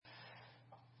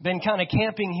been kind of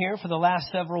camping here for the last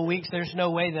several weeks. There's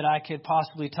no way that I could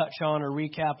possibly touch on or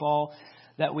recap all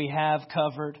that we have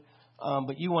covered.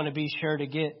 But you want to be sure to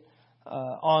get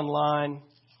online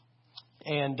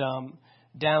and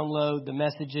download the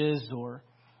messages, or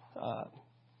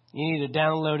you need to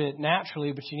download it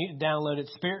naturally, but you need to download it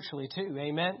spiritually too.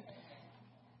 Amen?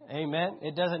 Amen.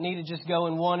 It doesn't need to just go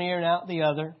in one ear and out the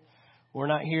other. We're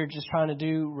not here just trying to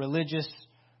do religious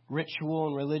ritual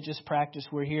and religious practice.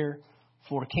 We're here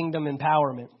for kingdom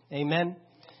empowerment. Amen.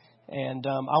 And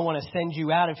I want to send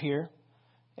you out of here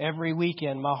every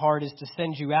weekend. My heart is to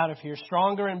send you out of here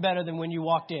stronger and better than when you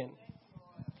walked in.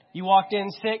 You walked in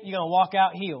sick, you're going to walk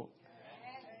out healed.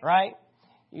 Right?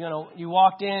 You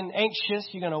walked in anxious,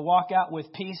 you're going to walk out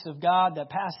with peace of God that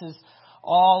passes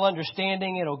all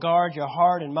understanding. It'll guard your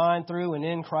heart and mind through and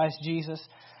in Christ Jesus.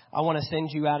 I want to send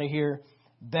you out of here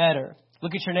better.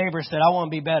 Look at your neighbor and say, I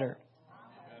want to be better.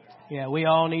 Yeah, we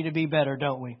all need to be better,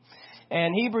 don't we?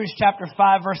 And Hebrews chapter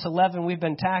 5, verse 11, we've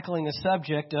been tackling the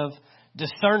subject of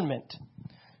discernment.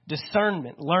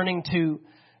 Discernment, learning to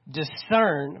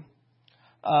discern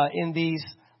in these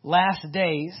last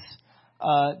days.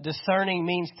 Discerning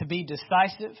means to be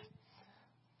decisive.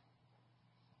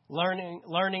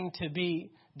 Learning to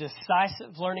be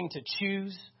decisive, learning to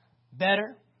choose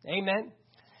better. Amen.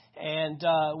 And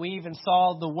we even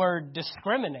saw the word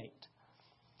discriminate.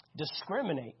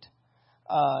 Discriminate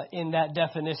in that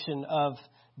definition of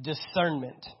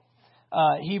discernment.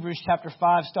 Hebrews chapter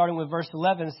 5, starting with verse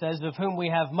 11, says, of whom we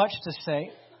have much to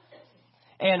say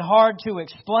and hard to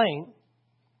explain.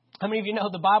 How many of you know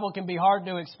the Bible can be hard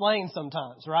to explain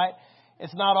sometimes, right?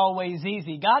 It's not always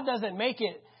easy. God doesn't make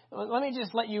it. Let me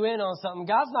just let you in on something.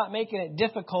 God's not making it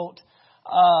difficult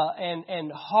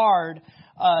and hard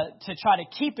to try to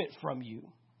keep it from you.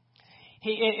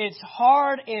 It's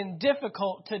hard and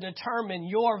difficult to determine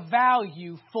your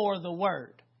value for the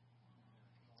Word.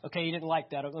 Okay, you didn't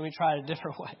like that. Let me try it a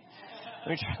different way.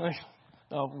 Let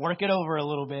me work it over a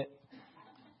little bit.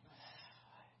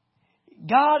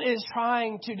 God is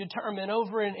trying to determine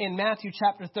over in Matthew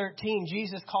chapter 13,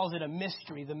 Jesus calls it a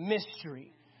mystery, the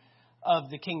mystery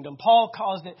of the kingdom. Paul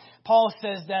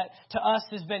says that to us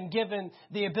has been given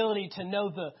the ability to know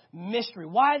the mystery.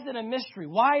 Why is it a mystery?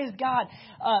 Why is God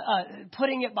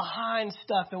putting it behind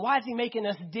stuff? And why is He making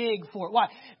us dig for it? Why?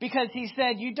 Because He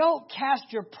said, you don't cast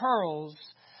your pearls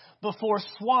before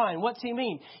swine. What's He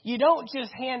mean? You don't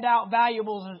just hand out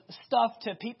valuable stuff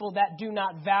to people that do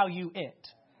not value it.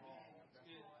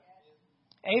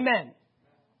 Amen.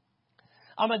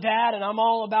 I'm a dad and I'm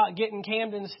all about getting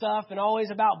Camden stuff and always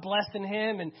about blessing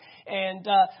him.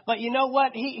 But you know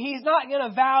what? He's not going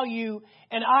to value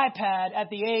an iPad at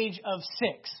the age of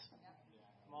 6.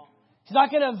 He's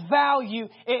not going to value,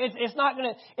 it's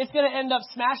going to end up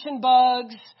smashing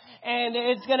bugs, and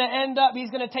it's going to end up,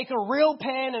 he's going to take a real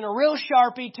pen and a real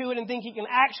Sharpie to it and think he can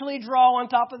actually draw on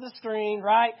top of the screen,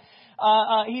 right?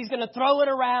 He's going to throw it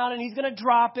around and he's going to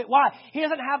drop it. Why? He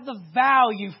doesn't have the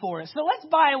value for it. So let's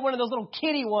buy him one of those little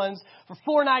kitty ones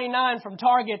for $4.99 from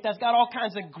Target that's got all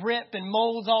kinds of grip and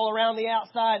molds all around the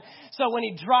outside. So when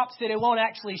he drops it, it won't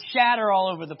actually shatter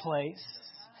all over the place.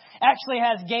 Actually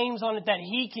has games on it that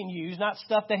he can use, not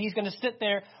stuff that he's going to sit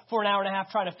there for an hour and a half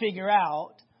trying to figure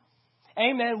out.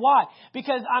 Amen. Why?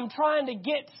 Because I'm trying to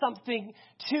get something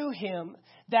to him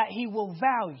that he will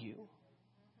value.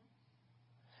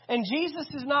 And Jesus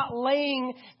is not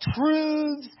laying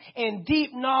truths and deep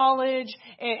knowledge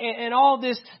and all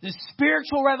this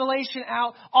spiritual revelation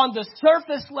out on the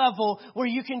surface level where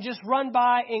you can just run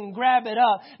by and grab it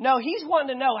up. No, He's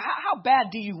wanting to know, how bad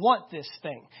do you want this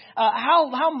thing?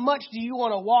 How much do you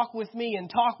want to walk with me and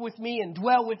talk with me and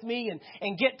dwell with me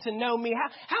and get to know me?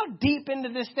 How deep into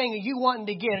this thing are you wanting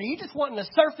to get? Are you just wanting the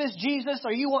surface Jesus,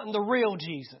 or are you wanting the real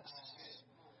Jesus?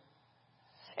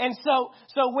 And so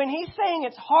when He's saying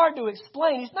it's hard to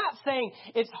explain, He's not saying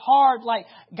it's hard like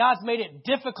God's made it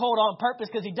difficult on purpose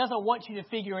because He doesn't want you to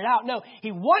figure it out. No,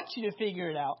 He wants you to figure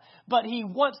it out, but He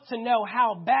wants to know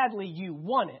how badly you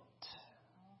want it.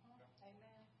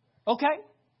 Okay?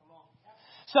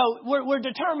 So we're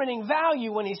determining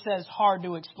value when He says hard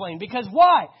to explain. Because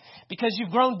why? Because you've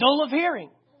grown dull of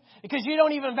hearing. Because you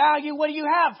don't even value what you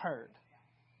have heard.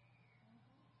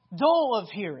 Dull of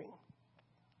hearing.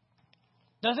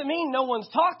 Doesn't mean no one's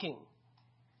talking.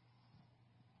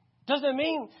 Doesn't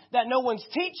mean that no one's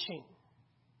teaching.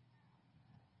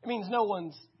 It means no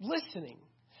one's listening.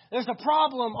 There's a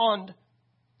problem on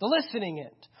the listening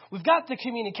end. We've got the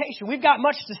communication. We've got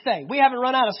much to say. We haven't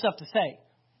run out of stuff to say.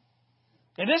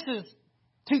 And this is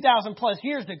 2,000 plus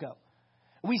years ago.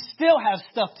 We still have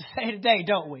stuff to say today,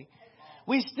 don't we?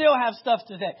 We still have stuff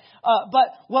to say. But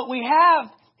what we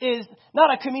have is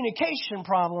not a communication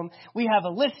problem. We have a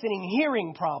listening,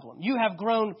 hearing problem. You have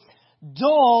grown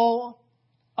dull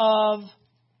of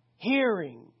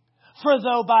hearing. For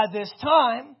though by this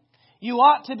time you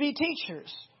ought to be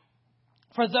teachers.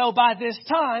 For though by this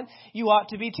time you ought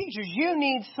to be teachers. You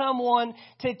need someone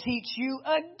to teach you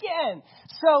again.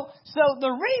 So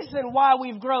the reason why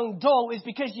we've grown dull is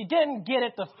because you didn't get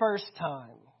it the first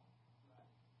time.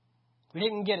 We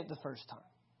didn't get it the first time.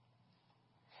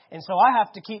 And so I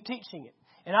have to keep teaching it.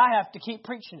 And I have to keep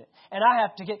preaching it. And I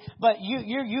have to but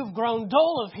you've grown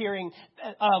dull of hearing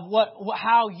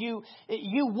how you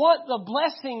want the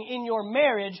blessing in your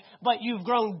marriage, but you've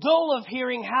grown dull of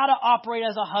hearing how to operate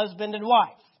as a husband and wife.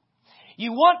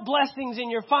 You want blessings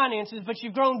in your finances, but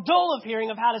you've grown dull of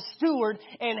hearing of how to steward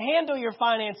and handle your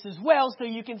finances well so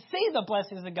you can see the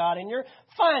blessings of God in your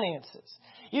finances.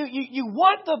 You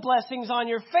want the blessings on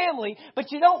your family,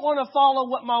 but you don't want to follow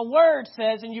what my word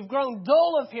says, and you've grown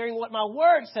dull of hearing what my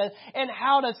word says and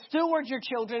how to steward your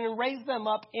children and raise them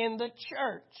up in the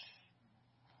church.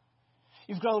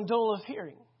 You've grown dull of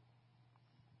hearing.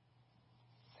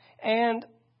 And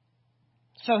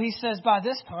so he says, by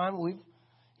this time,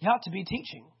 you ought to be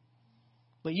teaching,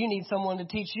 but you need someone to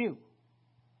teach you.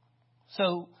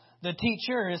 So the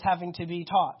teacher is having to be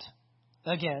taught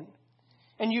again.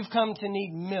 And you've come to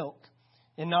need milk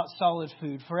and not solid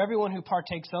food. For everyone who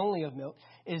partakes only of milk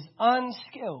is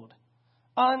unskilled.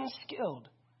 Unskilled.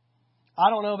 I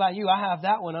don't know about you. I have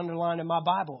that one underlined in my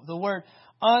Bible. The word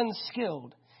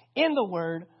unskilled in the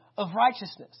word of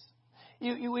righteousness.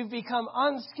 We've become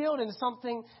unskilled in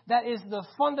something that is the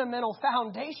fundamental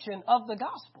foundation of the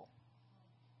gospel.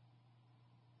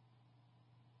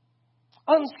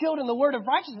 Unskilled in the word of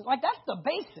righteousness. Like, that's the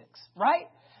basics, right?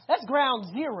 That's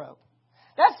ground zero.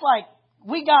 That's like,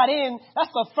 we got in,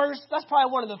 that's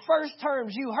probably one of the first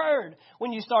terms you heard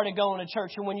when you started going to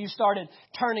church and when you started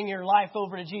turning your life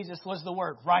over to Jesus was the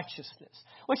word righteousness,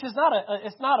 which is not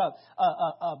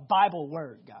a Bible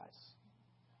word, guys.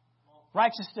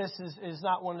 Righteousness is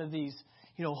not one of these,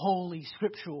 holy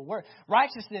scriptural words.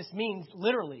 Righteousness means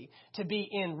literally to be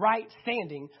in right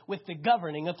standing with the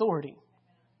governing authority.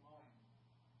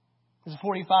 There's a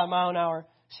 45-mile-an-hour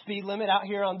speed limit out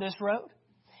here on this road.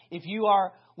 If you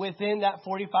are within that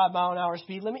 45-mile-an-hour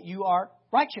speed limit, you are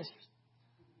righteous.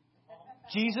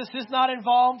 Jesus is not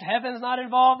involved. Heaven's not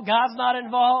involved. God's not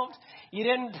involved. You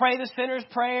didn't pray the sinner's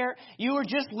prayer. You were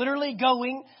just literally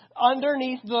going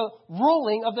underneath the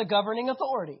ruling of the governing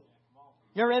authority.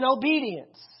 You're in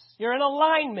obedience. You're in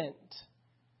alignment.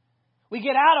 We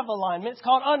get out of alignment. It's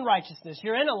called unrighteousness.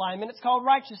 You're in alignment. It's called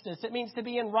righteousness. It means to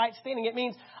be in right standing. It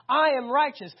means I am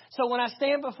righteous. So when I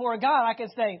stand before God, I can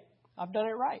say, I've done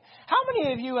it right. How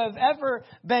many of you have ever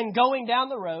been going down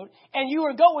the road and you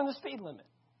were going the speed limit?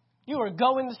 You were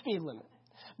going the speed limit.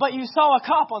 But you saw a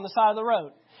cop on the side of the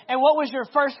road. And what was your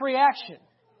first reaction?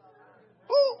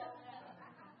 Ooh.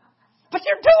 But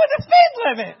you're doing the speed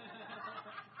limit.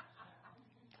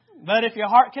 But if your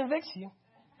heart convicts you,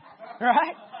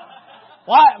 right?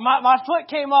 Why? My foot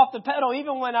came off the pedal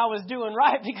even when I was doing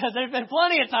right because there's been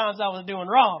plenty of times I was doing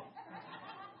wrong.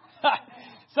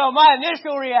 So my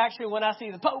initial reaction when I see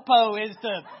the popo is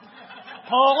to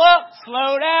pull up,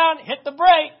 slow down, hit the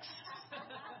brakes.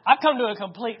 I come to a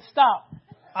complete stop.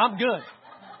 I'm good.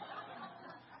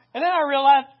 And then I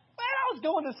realized, I was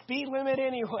going the speed limit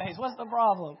anyways. What's the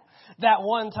problem? That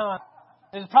one time,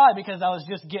 it was probably because I was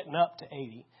just getting up to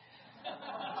 80.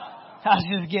 I was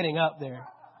just getting up there.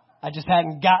 I just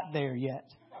hadn't got there yet.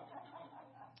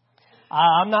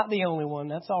 I'm not the only one.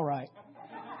 That's all right.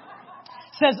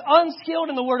 It says, unskilled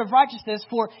in the word of righteousness,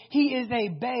 for he is a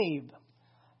babe.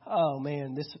 Oh,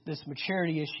 man, this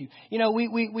maturity issue.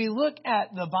 We look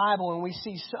at the Bible and we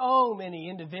see so many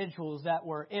individuals that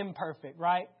were imperfect,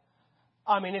 right?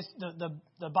 I mean, it's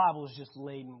the Bible is just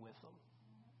laden with them.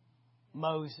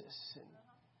 Moses and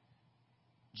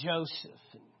Joseph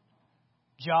and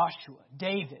Joshua,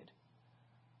 David.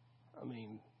 I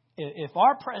mean, if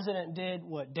our president did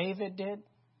what David did,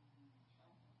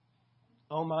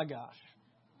 oh my gosh.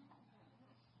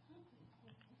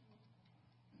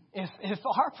 If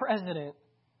our president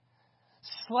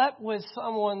slept with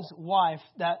someone's wife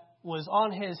that was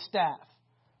on his staff,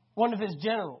 one of his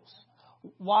generals,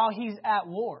 while he's at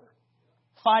war,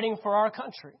 fighting for our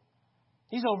country.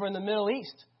 He's over in the Middle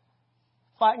East,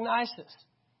 fighting ISIS.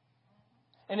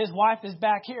 And his wife is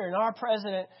back here, and our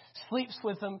president sleeps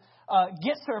with him,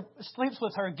 sleeps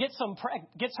with her, gets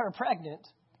her pregnant,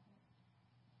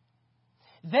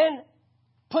 then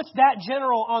puts that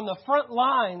general on the front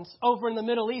lines over in the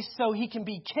Middle East so he can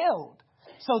be killed.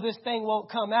 So this thing won't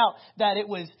come out that it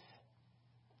was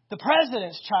The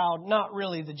president's child, not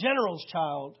really the general's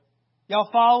child. Y'all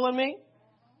following me?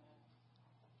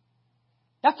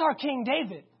 That's our King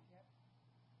David,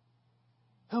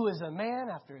 who is a man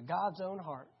after God's own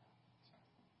heart.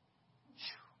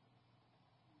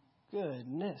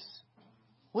 Goodness.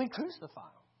 We crucify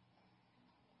him.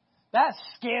 That's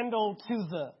scandal to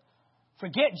the...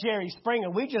 Forget Jerry Springer.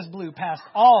 We just blew past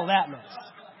all that mess.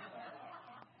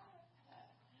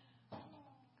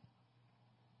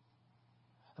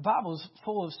 The Bible's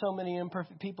full of so many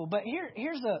imperfect people. But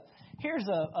here's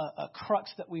a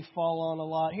crux that we fall on a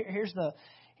lot. Here's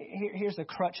the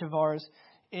crutch of ours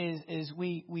is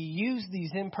we use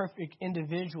these imperfect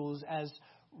individuals as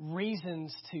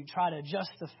reasons to try to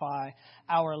justify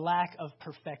our lack of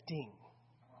perfecting.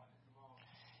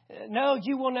 No,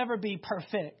 you will never be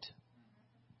perfect.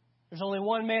 There's only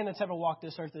one man that's ever walked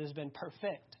this earth that has been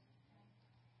perfect.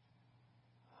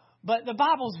 But the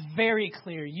Bible's very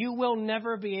clear. You will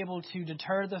never be able to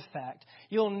deter the fact.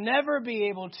 You'll never be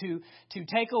able to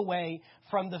take away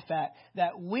from the fact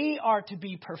that we are to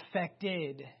be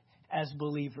perfected as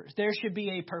believers. There should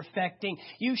be a perfecting.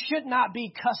 You should not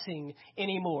be cussing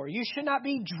anymore. You should not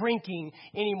be drinking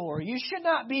anymore. You should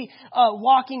not be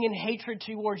walking in hatred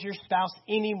towards your spouse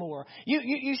anymore.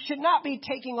 You should not be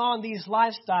taking on these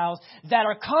lifestyles that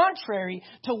are contrary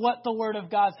to what the Word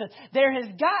of God says. There has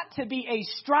got to be a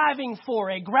striving for,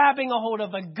 a grabbing a hold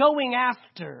of, a going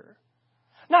after.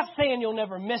 Not saying you'll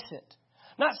never miss it.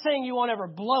 Not saying you won't ever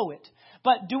blow it.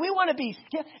 But do we want to be,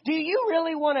 do you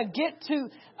really want to get to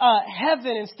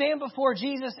heaven and stand before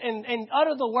Jesus and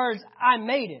utter the words, I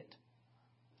made it.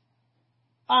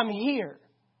 I'm here.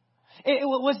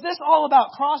 Was this all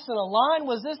about crossing a line?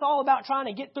 Was this all about trying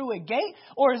to get through a gate?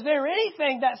 Or is there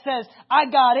anything that says, I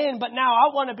got in, but now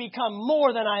I want to become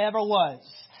more than I ever was?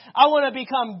 I want to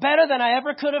become better than I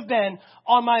ever could have been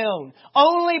on my own.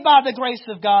 Only by the grace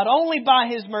of God, only by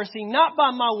His mercy, not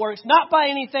by my works, not by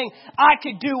anything I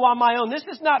could do on my own. This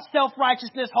is not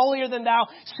self-righteousness, holier than thou,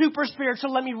 super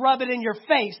spiritual, let me rub it in your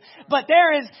face. But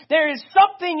there is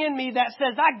something in me that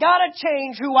says I got to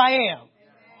change who I am.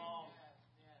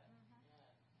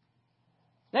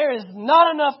 There is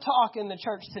not enough talk in the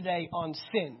church today on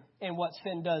sin and what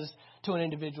sin does to an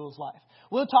individual's life.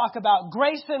 We'll talk about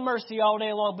grace and mercy all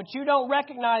day long, but you don't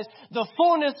recognize the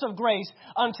fullness of grace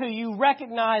until you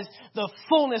recognize the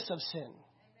fullness of sin.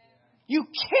 You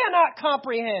cannot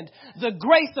comprehend the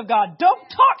grace of God. Don't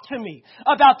talk to me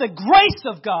about the grace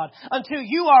of God until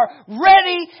you are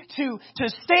ready to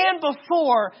stand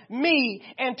before me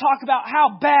and talk about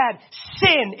how bad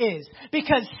sin is.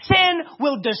 Because sin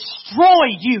will destroy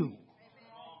you.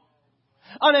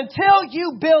 And until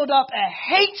you build up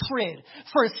a hatred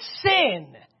for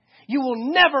sin, you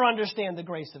will never understand the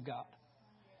grace of God.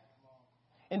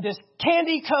 And this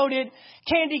candy-coated,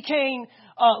 candy cane,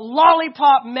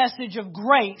 lollipop message of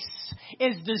grace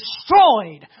is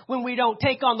destroyed when we don't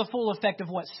take on the full effect of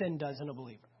what sin does in a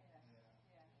believer.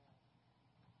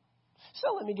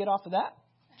 So let me get off of that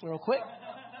real quick.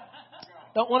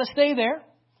 Don't want to stay there.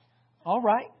 All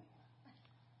right.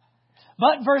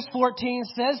 But verse 14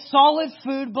 says, solid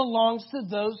food belongs to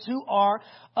those who are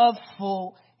of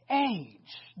full age.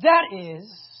 That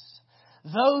is,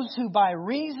 those who by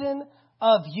reason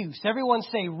of use. Everyone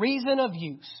say reason of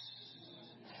use.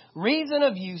 Reason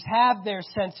of use have their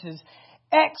senses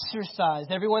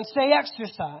exercised. Everyone say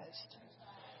exercised.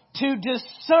 To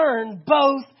discern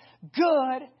both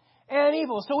good and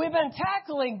evil. So we've been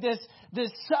tackling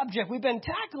this subject. We've been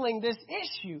tackling this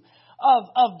issue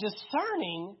of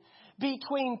discerning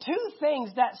between two things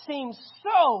that seem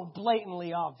so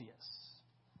blatantly obvious.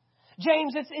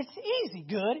 James, it's easy.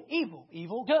 Good, evil.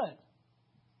 Evil, good.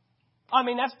 I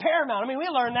mean, that's paramount. I mean, we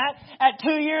learned that at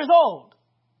 2 years old.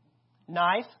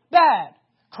 Knife, bad.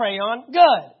 Crayon,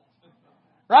 good.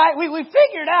 Right? We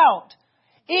figured out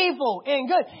evil and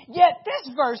good. Yet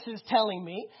this verse is telling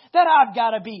me that I've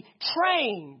got to be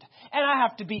trained and I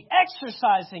have to be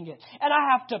exercising it and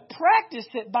I have to practice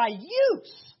it by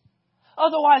use.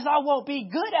 Otherwise, I won't be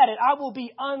good at it. I will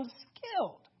be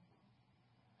unskilled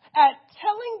at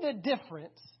telling the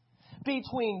difference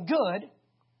between good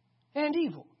and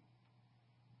evil.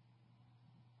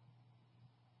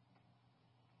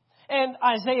 And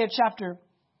Isaiah chapter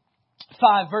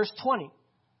 5, verse 20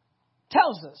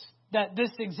 tells us that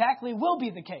this exactly will be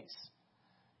the case.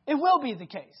 It will be the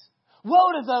case.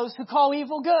 Woe to those who call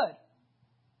evil good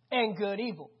and good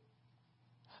evil.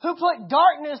 Who put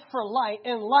darkness for light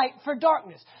and light for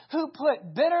darkness. Who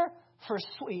put bitter for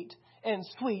sweet and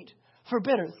sweet for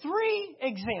bitter. 3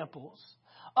 examples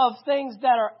of things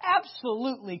that are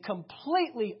absolutely,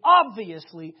 completely,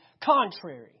 obviously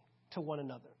contrary to one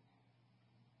another.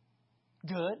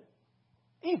 good,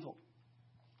 evil,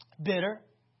 bitter,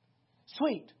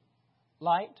 sweet,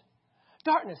 light,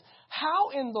 darkness. How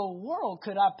in the world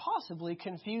could I possibly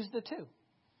confuse the two?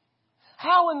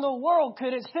 How in the world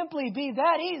could it simply be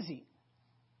that easy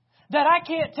that I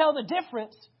can't tell the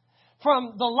difference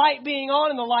from the light being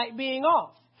on and the light being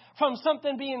off? From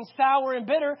something being sour and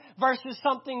bitter versus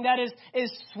something that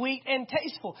is sweet and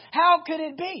tasteful. How could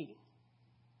it be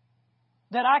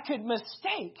that I could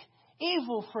mistake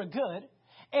evil for good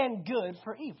and good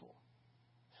for evil?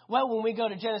 Well, when we go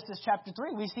to Genesis chapter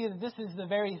 3, we see that this is the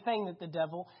very thing that the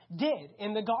devil did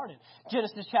in the garden.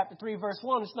 Genesis chapter 3, verse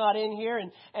 1. It's not in here,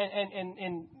 and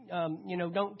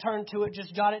don't turn to it.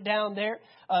 Just jot it down there.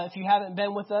 If you haven't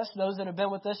been with us, those that have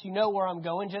been with us, you know where I'm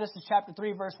going. Genesis chapter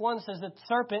 3, verse 1 says that the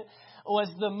serpent was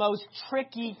the most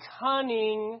tricky,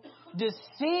 cunning,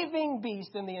 deceiving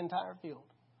beast in the entire field,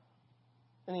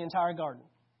 in the entire garden.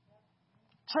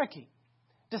 Tricky,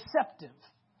 deceptive,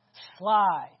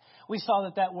 sly. We saw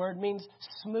that word means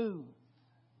smooth.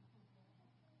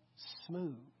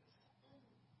 Smooth.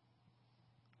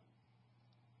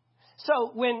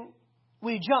 So when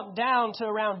we jump down to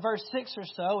around verse 6 or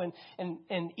so,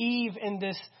 and Eve and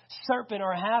this serpent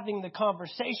are having the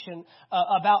conversation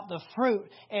about the fruit,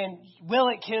 and will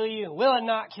it kill you, and will it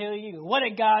not kill you, and what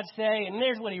did God say, and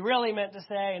there's what he really meant to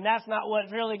say, and that's not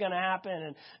what's really going to happen,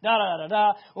 and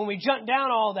da-da-da-da. When we jump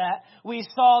down all that, we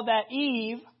saw that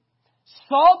Eve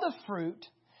saw the fruit,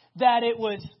 that it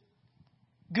was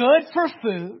good for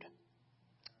food,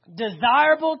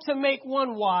 desirable to make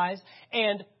one wise,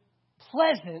 and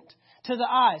pleasant to the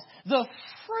eyes. The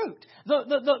fruit,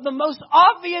 the most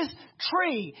obvious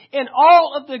tree in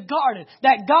all of the garden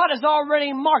that God has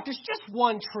already marked. It's just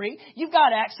one tree. You've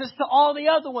got access to all the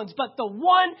other ones. But the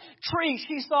one tree,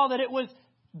 she saw that it was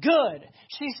good.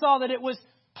 She saw that it was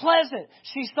pleasant.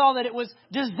 She saw that it was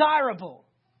desirable.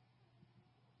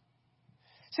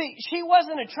 See, she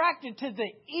wasn't attracted to the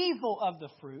evil of the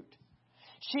fruit.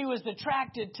 She was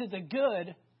attracted to the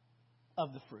good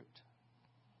of the fruit.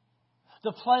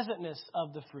 The pleasantness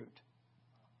of the fruit.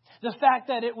 The fact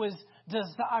that it was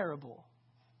desirable.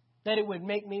 That it would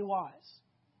make me wise.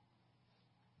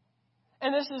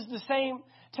 And this is the same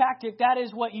tactic. That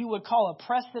is what you would call a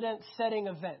precedent-setting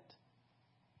event.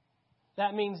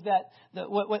 That means that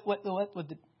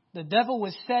the devil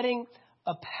was setting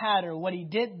a pattern. What he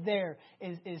did there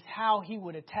is how he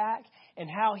would attack and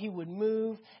how he would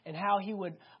move and how he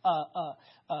would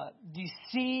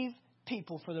deceive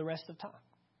people for the rest of time.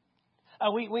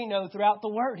 We know throughout the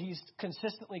Word he's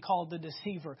consistently called the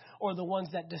deceiver, or the ones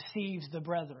that deceives the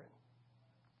brethren.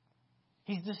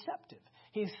 He's deceptive.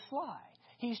 He's sly.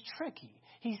 He's tricky.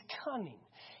 He's cunning.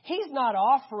 He's not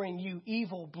offering you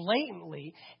evil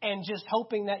blatantly and just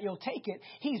hoping that you'll take it.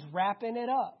 He's wrapping it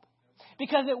up.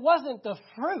 Because it wasn't the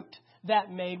fruit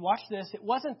that made, watch this, it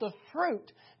wasn't the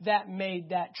fruit that made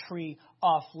that tree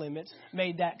off limits,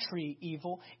 made that tree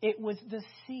evil. It was the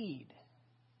seed.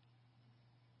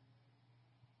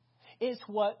 It's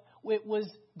what it was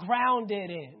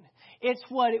grounded in. It's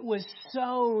what it was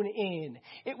sown in.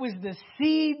 It was the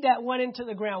seed that went into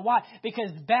the ground. Why?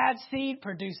 Because bad seed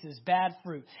produces bad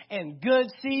fruit. And good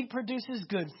seed produces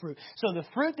good fruit. So the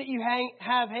fruit that you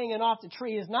have hanging off the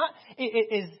tree is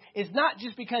not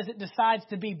just because it decides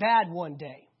to be bad one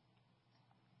day.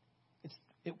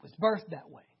 It was birthed that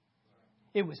way.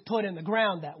 It was put in the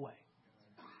ground that way.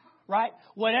 Right?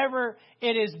 Whatever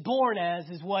it is born as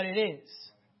is what it is.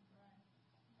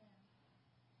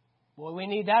 Well, we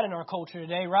need that in our culture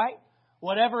today, right?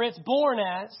 Whatever it's born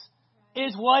as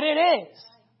is what it is.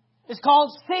 It's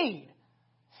called seed.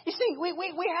 You see,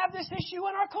 we have this issue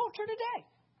in our culture today.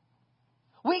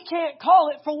 We can't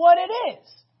call it for what it is.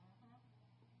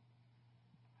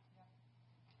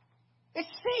 It's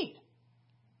seed.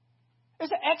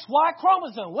 There's an XY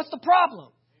chromosome. What's the problem?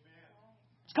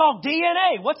 It's called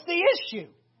DNA. What's the issue?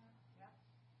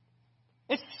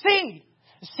 It's seed.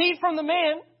 The seed from the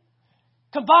man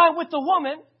combined with the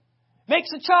woman makes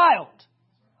a child.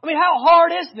 I mean, how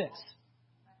hard is this?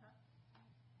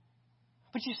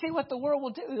 But you see what the world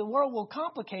will do. The world will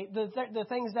complicate the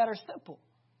things that are simple.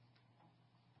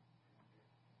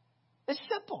 It's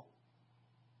simple.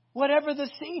 Whatever the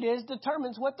seed is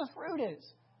determines what the fruit is.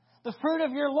 The fruit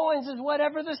of your loins is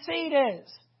whatever the seed is.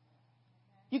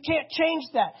 You can't change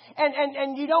that.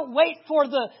 And you don't wait for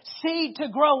the seed to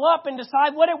grow up and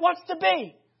decide what it wants to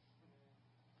be.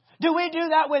 Do we do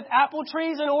that with apple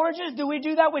trees and oranges? Do we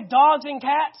do that with dogs and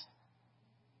cats?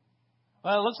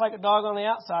 Well, it looks like a dog on the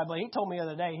outside, but he told me the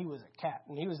other day he was a cat.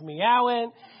 And he was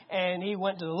meowing, and he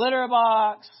went to the litter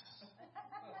box.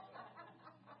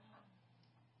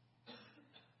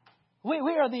 We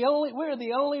are the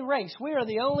only race. We are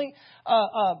the only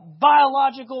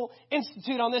biological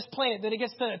institute on this planet that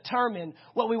gets to determine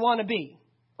what we want to be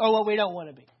or what we don't want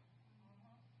to be.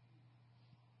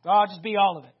 I'll just be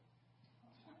all of it.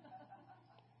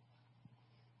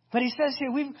 But he says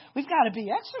here, we've got to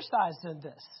be exercised in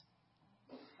this.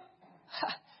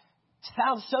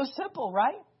 Sounds so simple,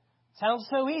 right? Sounds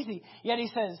so easy. Yet he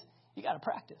says, you got to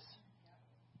practice.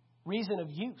 Reason of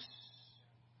use.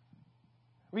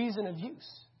 Reason of use.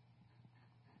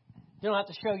 You don't have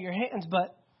to show your hands,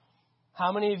 but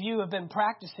how many of you have been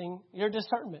practicing your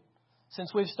discernment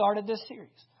since we've started this series?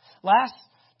 Last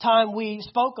time we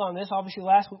spoke on this, obviously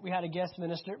last week we had a guest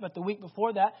minister, but the week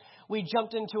before that, we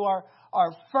jumped into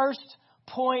our first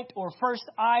point or first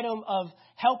item of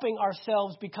helping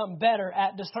ourselves become better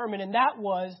at discernment, and that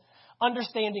was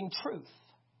understanding truth.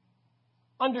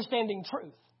 Understanding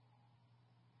truth.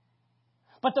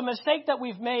 But the mistake that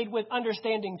we've made with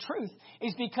understanding truth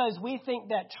is because we think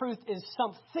that truth is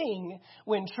something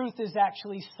when truth is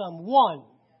actually someone.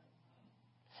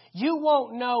 You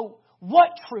won't know what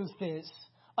truth is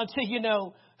until you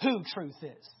know who truth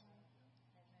is.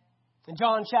 In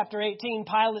John chapter 18,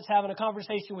 Pilate's having a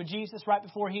conversation with Jesus right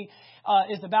before he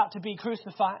is about to be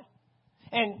crucified.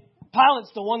 And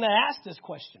Pilate's the one that asked this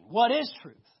question, what is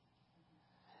truth?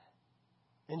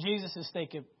 And Jesus is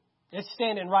thinking, it's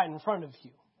standing right in front of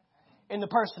you in the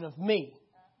person of me,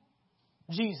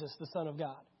 Jesus, the Son of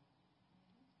God.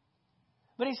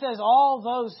 But he says, all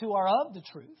those who are of the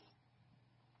truth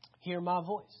hear my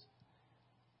voice.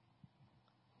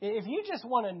 If you just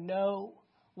want to know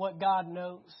what God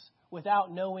knows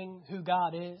without knowing who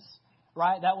God is,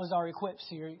 right? That was our Equip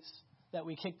series that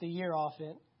we kicked the year off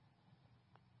in.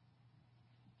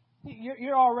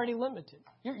 You're already limited.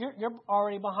 You're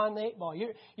already behind the eight ball.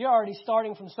 You're already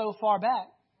starting from so far back.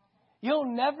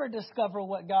 You'll never discover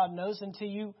what God knows until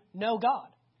you know God.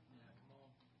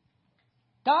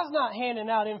 God's not handing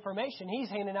out information. He's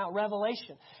handing out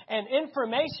revelation. And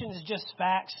information is just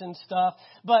facts and stuff.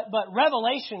 But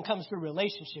revelation comes through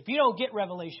relationship. You don't get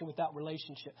revelation without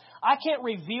relationship. I can't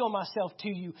reveal myself to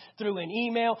you through an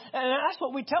email. And that's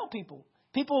what we tell people.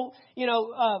 People,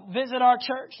 visit our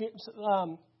church.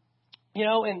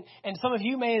 And some of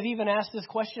you may have even asked this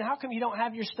question, how come you don't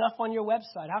have your stuff on your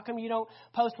website? How come you don't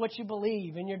post what you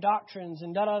believe and your doctrines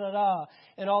and da-da-da-da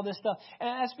and all this stuff?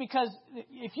 And that's because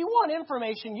if you want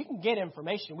information, you can get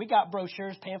information. We got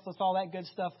brochures, pamphlets, all that good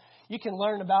stuff. You can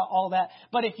learn about all that.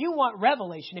 But if you want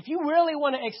revelation, if you really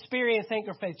want to experience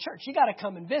Anchor Faith Church, you got to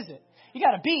come and visit. You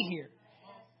got to be here.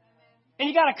 And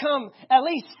you got to come at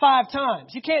least 5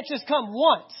 times. You can't just come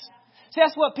once. See,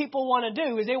 that's what people want to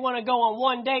do, is they want to go on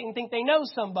one date and think they know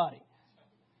somebody.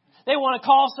 They want to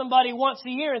call somebody once a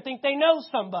year and think they know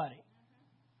somebody.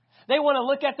 They want to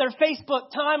look at their Facebook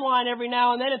timeline every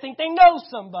now and then and think they know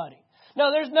somebody.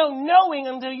 No, there's no knowing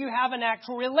until you have an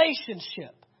actual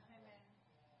relationship.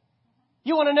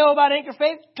 You want to know about Anchor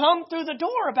Faith? Come through the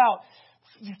door about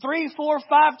 3, 4, 5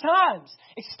 times.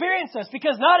 Experience us,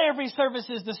 because not every service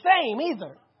is the same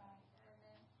either.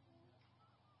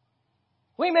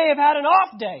 We may have had an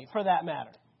off day, for that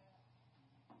matter.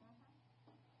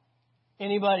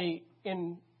 Anybody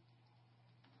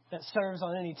that serves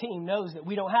on any team knows that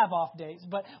we don't have off days,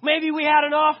 but maybe we had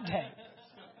an off day.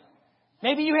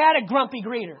 Maybe you had a grumpy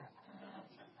greeter.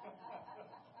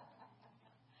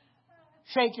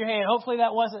 Shake your hand. Hopefully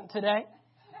that wasn't today.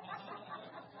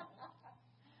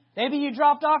 Maybe you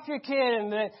dropped off your kid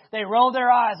and they rolled their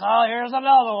eyes. Oh, here's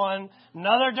another one.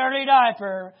 Another dirty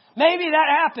diaper. Maybe that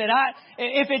happened.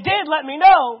 If it did, let me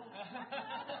know.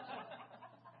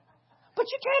 But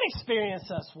you can't experience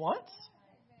us once.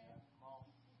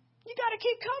 You got to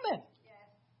keep coming.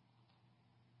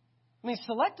 I mean,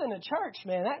 selecting a church,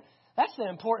 man, that's an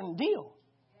important deal.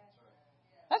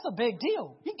 That's a big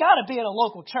deal. You got to be at a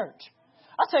local church.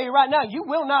 I'll tell you right now, you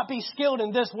will not be skilled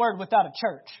in this word without a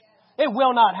church. It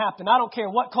will not happen. I don't care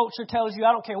what culture tells you.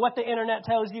 I don't care what the internet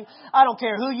tells you. I don't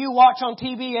care who you watch on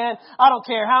TVN. I don't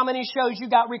care how many shows you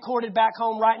got recorded back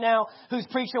home right now who's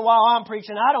preaching while I'm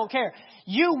preaching. I don't care.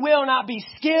 You will not be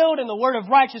skilled in the word of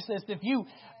righteousness if you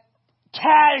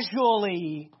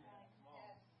casually.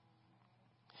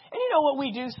 And you know what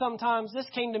we do sometimes? This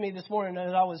came to me this morning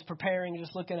as I was preparing,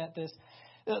 just looking at this.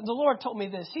 The Lord told me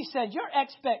this. He said, your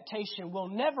expectation will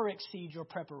never exceed your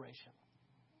preparation.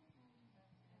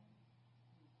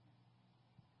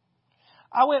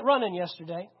 I went running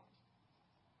yesterday.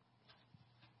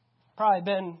 Probably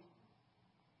been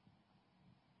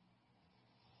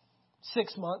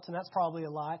 6 months, and that's probably a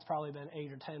lie. It's probably been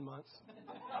 8 or 10 months.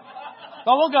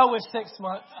 But we'll go with 6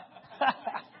 months.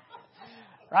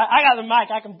 Right? I got the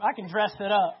mic. I can dress it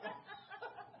up.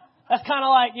 That's kind of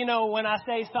like, when I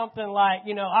say something like,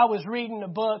 I was reading a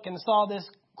book and saw this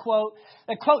quote.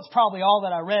 The quote's probably all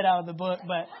that I read out of the book,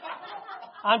 but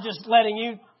I'm just letting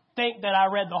you think that I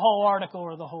read the whole article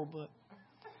or the whole book.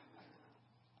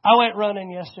 I went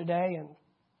running yesterday, and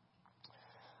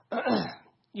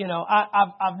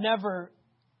I've never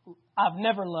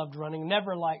loved running,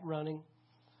 never liked running.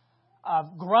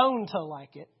 I've grown to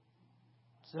like it.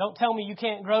 So don't tell me you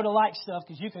can't grow to like stuff,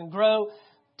 because you can grow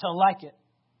to like it.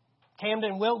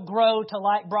 Camden will grow to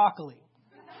like broccoli.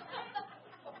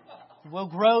 We'll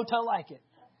grow to like it.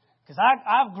 Because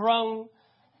I've grown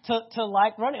to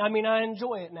like running. I mean, I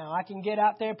enjoy it now. I can get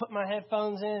out there, put my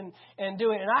headphones in, and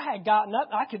do it. And I had gotten up.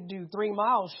 I could do 3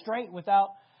 miles straight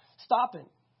without stopping.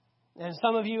 And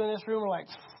some of you in this room are like,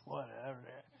 whatever.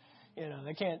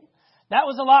 They can't. That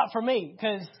was a lot for me,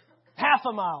 because half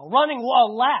a mile, running a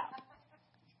lap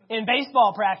in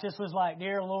baseball practice was like,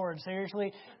 dear Lord,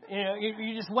 seriously?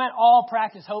 You just went all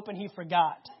practice hoping he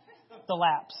forgot the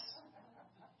laps.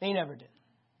 He never did.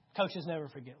 Coaches never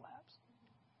forget laps.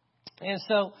 And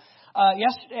so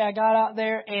yesterday I got out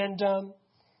there, and,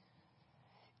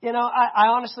 I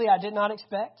honestly, I did not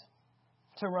expect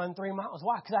to run 3 miles.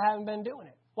 Why? Because I haven't been doing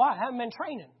it. Why? I haven't been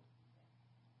training.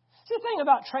 See, the thing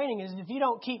about training is if you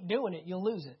don't keep doing it, you'll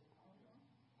lose it.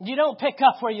 You don't pick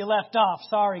up where you left off.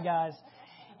 Sorry, guys.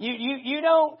 You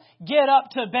don't get up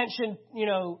to benching,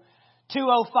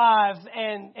 205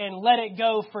 and let it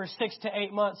go for 6 to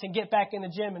 8 months and get back in the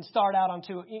gym and start out on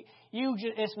 2.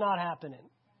 It's not happening.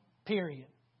 Period.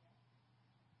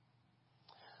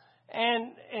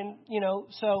 And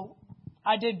so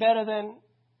I did better than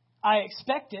I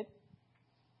expected,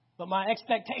 but my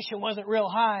expectation wasn't real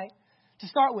high to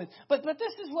start with. But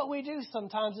this is what we do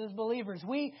sometimes as believers.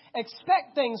 We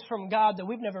expect things from God that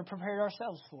we've never prepared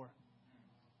ourselves for.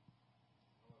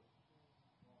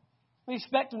 We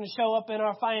expect Him to show up in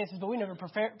our finances, but we never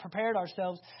prepared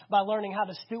ourselves by learning how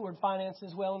to steward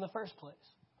finances well in the first place.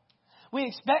 We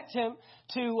expect Him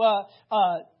to,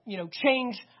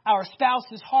 change our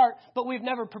spouse's heart, but we've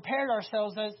never prepared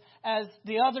ourselves as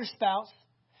the other spouse.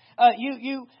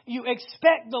 You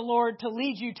expect the Lord to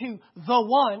lead you to the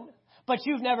one, but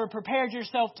you've never prepared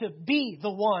yourself to be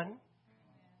the one.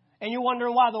 And you wonder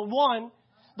why the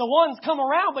ones come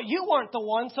around, but you weren't the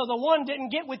one, so the one didn't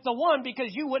get with the one because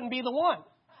you wouldn't be the one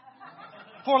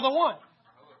for the one.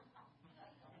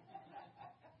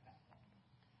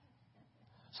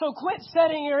 So quit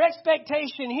setting your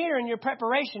expectation here and your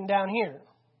preparation down here.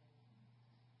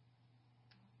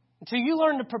 Until you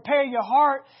learn to prepare your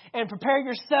heart and prepare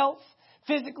yourself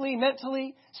physically,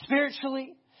 mentally,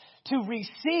 spiritually to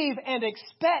receive and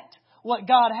expect what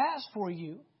God has for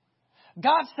you.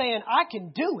 God's saying, I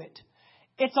can do it.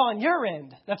 It's on your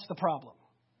end. That's the problem.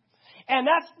 And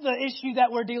that's the issue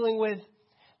that we're dealing with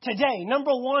today.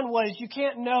 Number one was you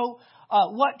can't know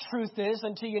what truth is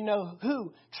until you know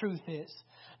who truth is.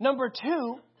 Number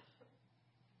two,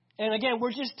 and again,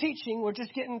 we're just teaching. We're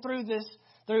just getting through this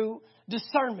through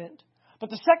discernment.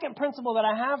 But the second principle that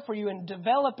I have for you in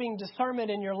developing discernment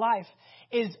in your life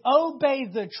is obey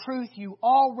the truth you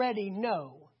already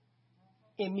know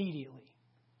immediately.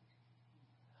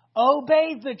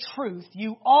 Obey the truth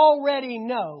you already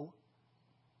know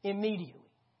immediately.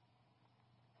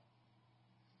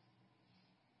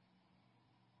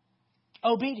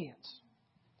 Obedience.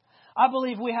 I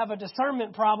believe we have a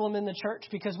discernment problem in the church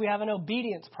because we have an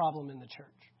obedience problem in the church.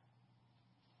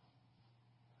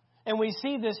 And we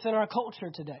see this in our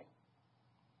culture today.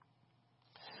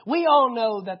 We all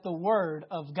know that the Word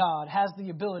of God has the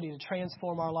ability to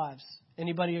transform our lives.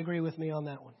 Anybody agree with me on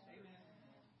that one?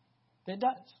 It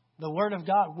does. The Word of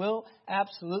God will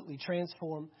absolutely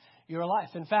transform your life.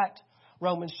 In fact,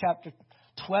 Romans chapter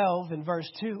 12 and verse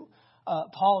 2,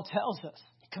 Paul tells us,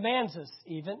 commands us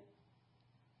even,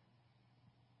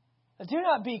 do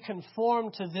not be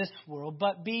conformed to this world,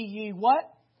 but be ye what?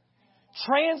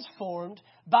 Transformed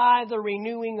by the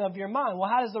renewing of your mind. Well,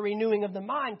 how does the renewing of the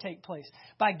mind take place?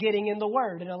 By getting in the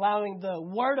Word and allowing the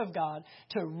Word of God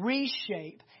to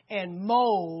reshape and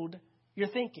mold your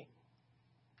thinking.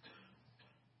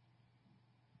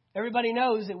 Everybody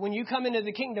knows that when you come into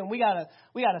the kingdom, we got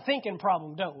a thinking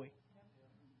problem, don't we?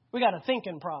 We got a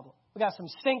thinking problem. We got some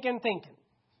stinking thinking.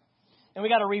 And we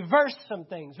got to reverse some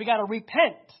things. We got to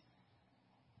repent.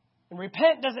 And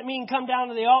repent doesn't mean come down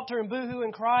to the altar and boo-hoo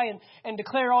and cry and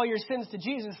declare all your sins to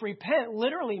Jesus. Repent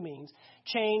literally means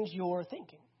change your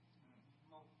thinking.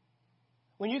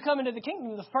 When you come into the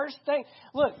kingdom, the first thing,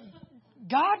 look,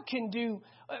 God can do,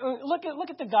 look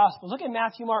at the gospel. Look at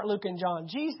Matthew, Mark, Luke, and John.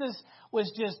 Jesus was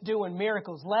just doing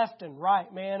miracles left and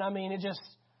right, man. I mean, it just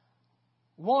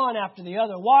one after the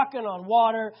other, walking on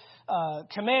water,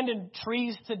 commanding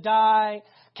trees to die,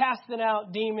 casting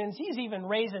out demons. He's even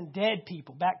raising dead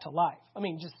people back to life. I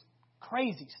mean, just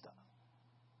crazy stuff.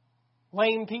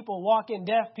 Lame people walking,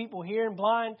 deaf people hearing,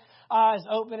 blind eyes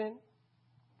opening.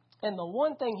 And the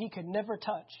one thing he could never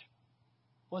touch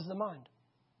was the mind.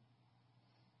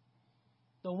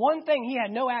 The one thing he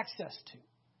had no access to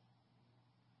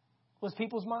was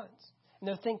people's minds and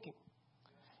their thinking.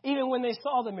 Even when they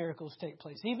saw the miracles take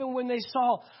place, even when they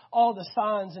saw all the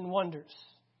signs and wonders,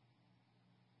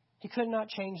 he could not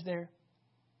change their.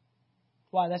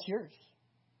 Why? That's yours.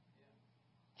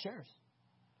 It's yours.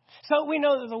 So we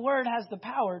know that the Word has the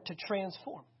power to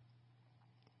transform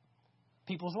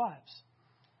people's lives,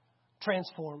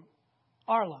 transform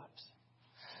our lives.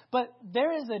 But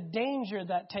there is a danger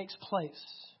that takes place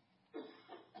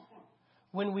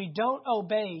when we don't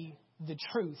obey the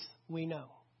truth we know.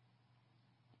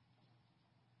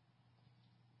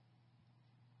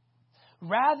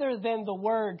 Rather than the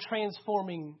Word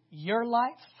transforming your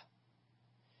life,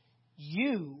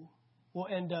 you will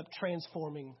end up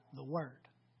transforming the Word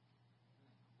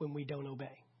when we don't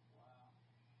obey.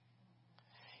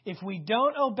 If we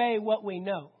don't obey what we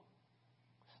know,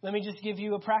 let me just give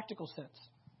you a practical sense.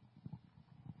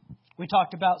 We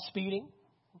talked about speeding.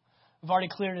 We've already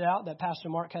cleared it out that Pastor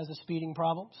Mark has a speeding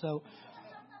problem, so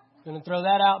I'm going to throw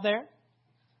that out there.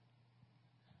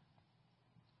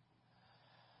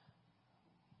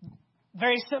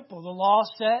 Very simple. The law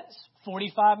says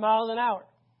 45 miles an hour.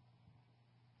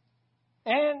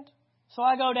 And so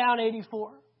I go down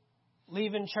 84,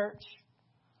 leaving church,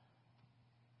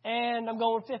 and I'm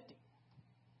going 50.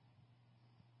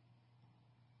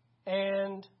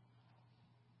 And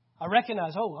I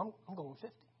recognize, I'm going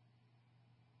 50.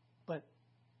 But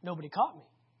nobody caught me.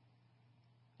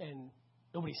 And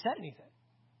nobody said anything.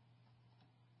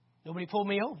 Nobody pulled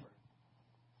me over.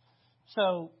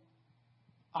 So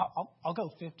I'll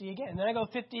go 50 again. And then I go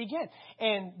 50 again.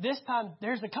 And this time,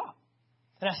 there's the cop.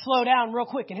 And I slow down real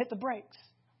quick and hit the brakes.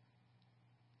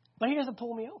 But he doesn't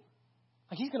pull me over.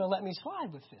 Like he's going to let me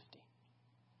slide with 50.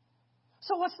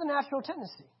 So what's the natural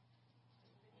tendency?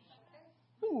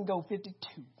 We can go 52.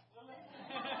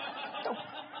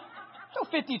 Go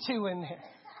 52 in there.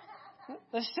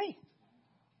 Let's see.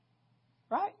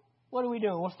 Right? What are we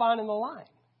doing? We're finding the line.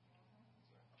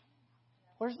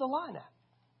 Where's the line at?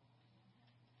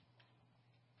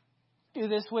 Do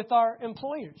this with our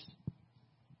employers.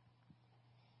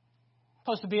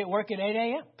 Supposed to be at work at 8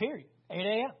 a.m., period. 8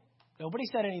 a.m. Nobody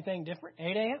said anything different.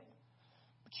 8 a.m.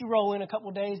 But you roll in a couple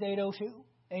of days, 8:02,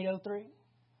 8:03.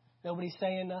 Nobody's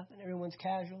saying nothing. Everyone's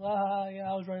casual.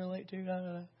 Yeah, I was running late too.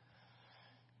 And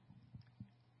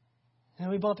then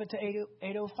we bump it to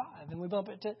 8:05, and we bump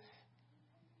it to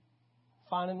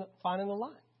finding the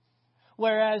line.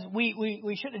 Whereas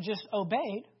we should have just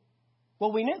obeyed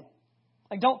what we knew.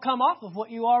 Like, don't come off of what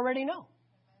you already know.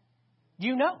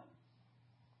 You know.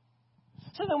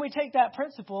 So then we take that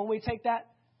principle and we take that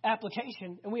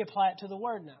application and we apply it to the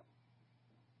Word now.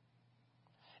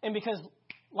 And because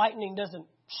lightning doesn't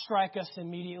strike us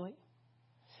immediately,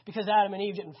 because Adam and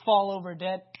Eve didn't fall over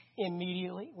dead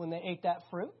immediately when they ate that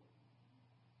fruit,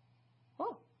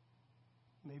 well,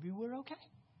 maybe we're okay.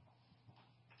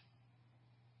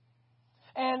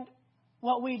 And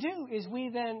what we do is we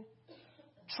then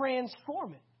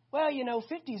transform it. Well,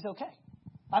 50 is okay.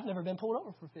 I've never been pulled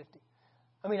over for 50.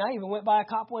 I mean, I even went by a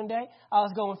cop one day. I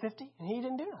was going 50, and he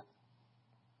didn't do nothing.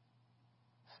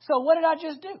 So what did I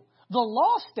just do? The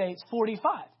law states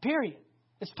 45, period.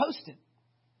 It's posted.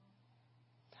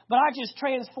 But I just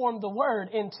transformed the Word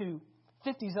into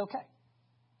 50 is okay.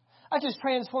 I just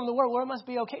transformed the Word where it must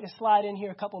be okay to slide in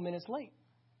here a couple minutes late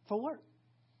for work.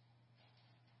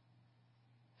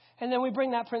 And then we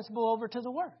bring that principle over to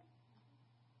the Word.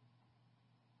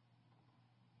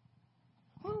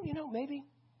 Well, maybe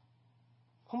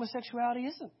homosexuality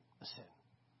isn't a sin.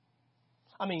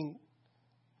 I mean,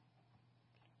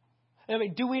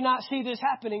 do we not see this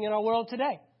happening in our world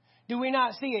today? Do we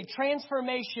not see a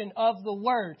transformation of the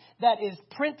Word that is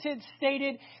printed,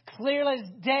 stated, clear as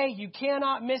day? You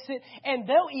cannot miss it. And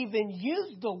they'll even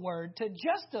use the Word to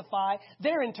justify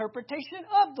their interpretation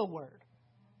of the Word.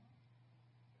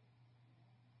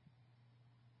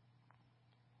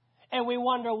 And we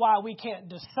wonder why we can't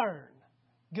discern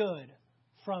good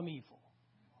from evil.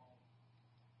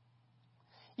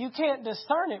 You can't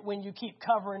discern it when you keep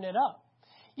covering it up.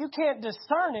 You can't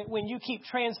discern it when you keep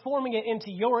transforming it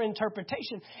into your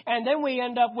interpretation. And then we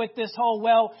end up with this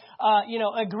whole,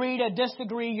 agree to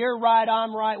disagree. You're right,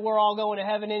 I'm right. We're all going to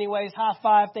heaven anyways. High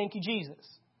five. Thank you, Jesus.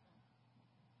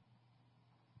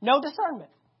 No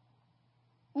discernment.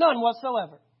 None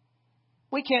whatsoever.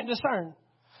 We can't discern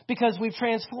because we've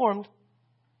transformed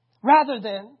rather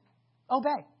than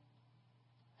obey,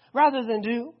 rather than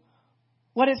do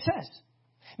what it says.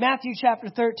 Matthew chapter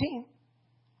 13.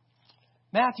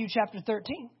 Matthew chapter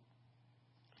 13.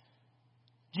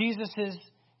 Jesus is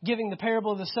giving the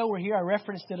parable of the sower here. I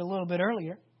referenced it a little bit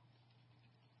earlier.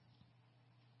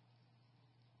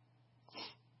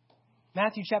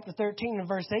 Matthew chapter 13 and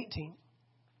verse 18.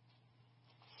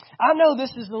 I know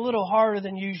this is a little harder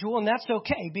than usual, and that's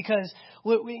okay because,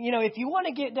 if you want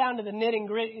to get down to the nitty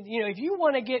gritty, if you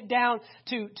want to get down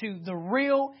to the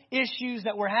real issues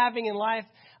that we're having in life,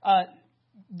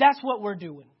 that's what we're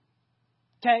doing.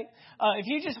 Okay? If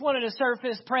you just wanted to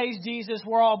surface, praise Jesus,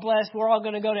 we're all blessed, we're all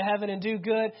going to go to heaven and do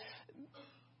good,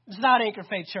 it's not Anchor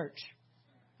Faith Church.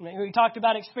 We talked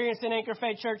about experience in Anchor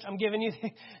Faith Church. I'm giving you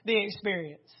the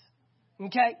experience.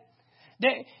 Okay?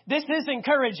 This is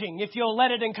encouraging if you'll let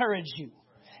it encourage you.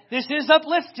 This is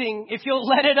uplifting if you'll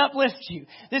let it uplift you.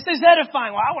 This is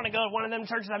edifying. Well, I want to go to one of them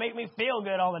churches that make me feel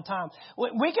good all the time.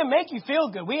 We can make you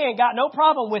feel good. We ain't got no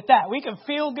problem with that. We can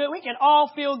feel good. We can all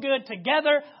feel good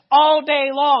together all day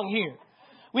long here.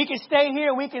 We can stay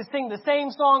here. We can sing the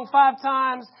same song 5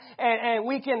 times and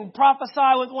we can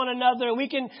prophesy with one another.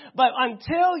 But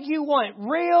until you want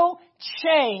real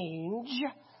change,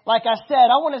 like I said,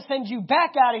 I want to send you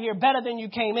back out of here better than you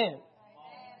came in.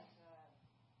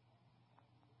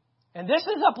 And this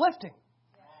is uplifting.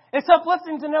 It's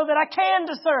uplifting to know that I can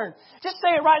discern. Just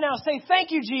say it right now. Say,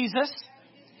 thank you, Jesus,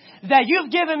 that you've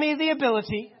given me the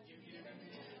ability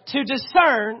to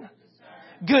discern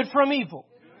good from evil.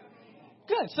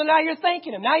 Good. So now you're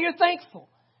thanking Him. Now you're thankful.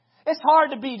 It's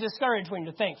hard to be discouraged when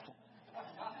you're thankful.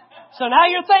 So now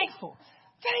you're thankful.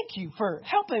 Thank you for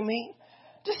helping me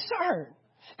discern.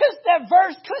 Because that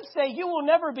verse could say you will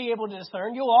never be able to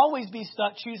discern. You'll always be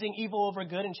stuck choosing evil over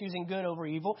good and choosing good over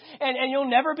evil. And you'll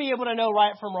never be able to know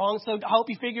right from wrong. So I hope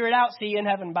you figure it out. See you in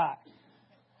heaven. Bye.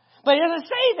 But he doesn't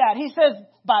say that. He says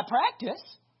by practice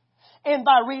and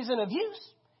by reason of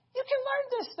use, you can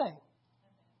learn this thing.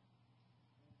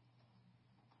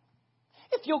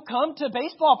 If you'll come to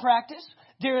baseball practice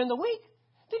during the week,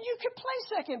 then you can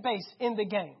play second base in the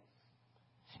game.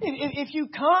 If you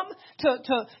come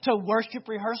to worship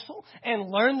rehearsal and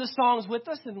learn the songs with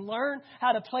us and learn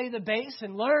how to play the bass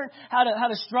and learn how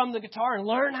to strum the guitar and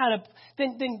learn how to,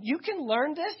 then you can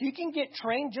learn this. You can get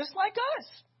trained just like us.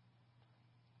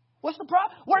 What's the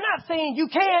problem? We're not saying you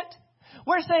can't.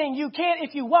 We're saying you can't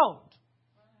if you won't.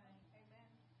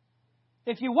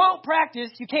 If you won't practice,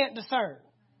 you can't discern.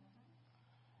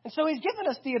 And so He's given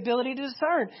us the ability to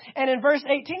discern. And in verse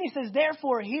 18, He says,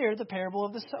 therefore hear the parable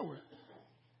of the sower.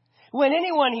 When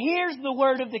anyone hears the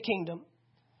word of the kingdom,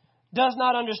 does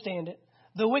not understand it,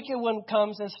 the wicked one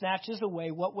comes and snatches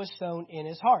away what was sown in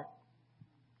his heart.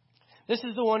 This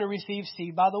is the one who receives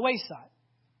seed by the wayside.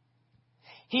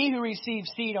 He who receives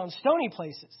seed on stony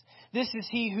places, this is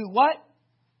he who what?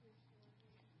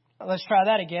 Let's try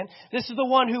that again. This is the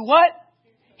one who what?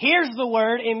 Hears the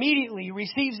word, immediately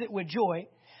receives it with joy,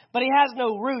 but he has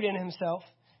no root in himself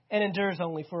and endures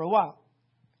only for a while.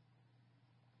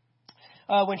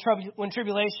 When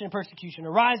tribulation and persecution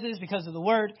arises because of the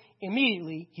word,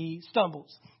 immediately he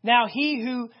stumbles. Now he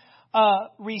who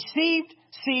received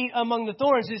seed among the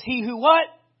thorns is he who what?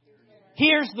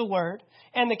 Hears the word,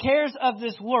 and the cares of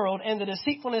this world and the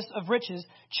deceitfulness of riches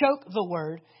choke the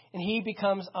word, and he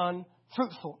becomes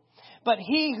unfruitful. But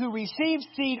he who receives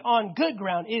seed on good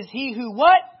ground is he who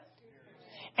what?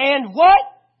 And what?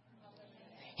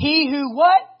 He who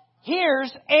what?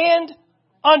 Hears and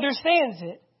understands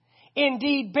it.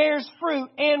 Indeed bears fruit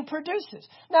and produces.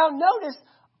 Now notice,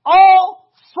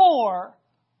 all 4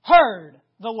 heard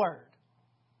the word.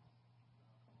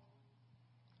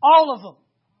 All of them.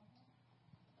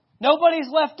 Nobody's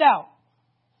left out.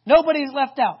 Nobody's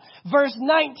left out. Verse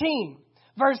 19.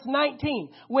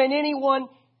 When anyone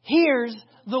hears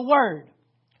the word.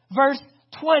 Verse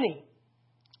 20.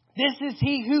 This is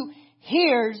he who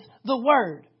hears the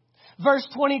word. Verse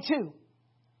 22.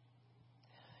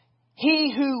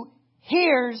 He who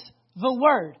hears the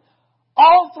word.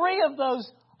 All 3 of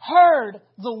those heard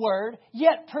the word,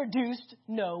 yet produced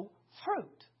no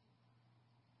fruit.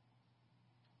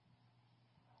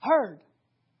 Heard.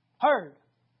 I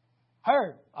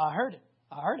heard it.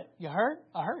 You heard?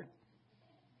 I heard.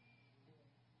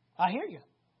 I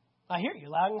hear you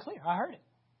loud and clear. I heard it.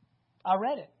 I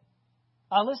read it.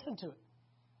 I listened to it.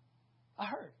 I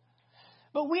heard.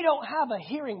 But we don't have a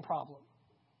hearing problem.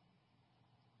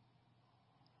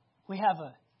 We have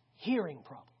a hearing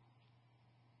problem.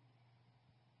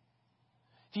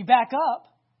 If you back up,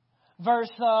 verse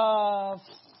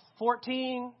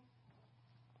 14,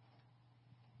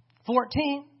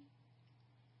 14.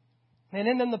 And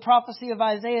in them the prophecy of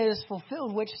Isaiah is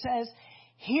fulfilled, which says,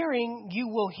 hearing you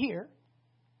will hear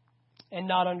and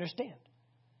not understand.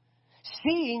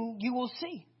 Seeing you will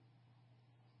see,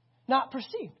 not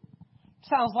perceive.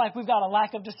 Sounds like we've got a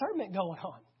lack of discernment going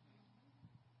on.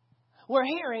 We're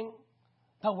hearing,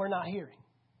 but we're not hearing.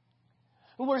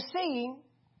 We're seeing,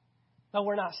 but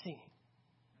we're not seeing.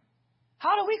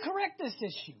 How do we correct this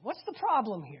issue? What's the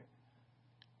problem here?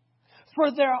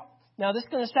 Now this is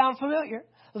going to sound familiar.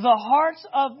 The hearts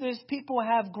of this people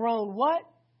have grown what?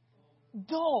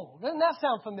 Dull. Doesn't that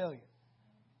sound familiar?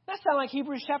 That sounds like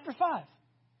Hebrews chapter 5.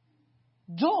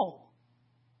 Dull.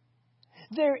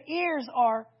 Their ears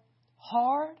are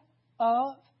hard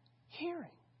of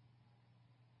hearing.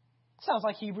 Sounds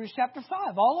like Hebrews chapter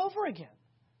 5 all over again.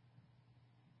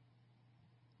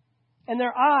 And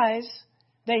their eyes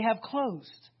they have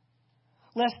closed,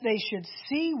 lest they should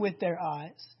see with their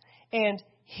eyes and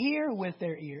hear with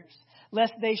their ears,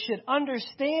 lest they should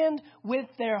understand with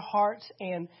their hearts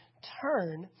and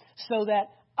turn, so that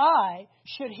I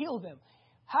should heal them.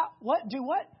 What?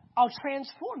 I'll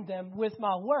transform them with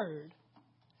my word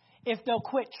if they'll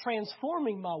quit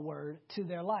transforming my word to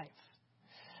their life.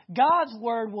 God's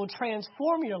word will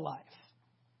transform your life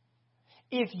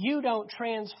if you don't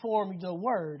transform the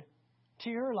word to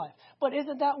your life. But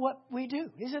isn't that what we do?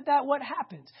 Isn't that what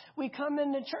happens? We come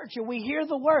into church and we hear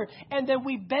the word and then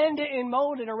we bend it and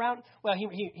mold it around. Well,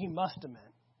 he must have meant.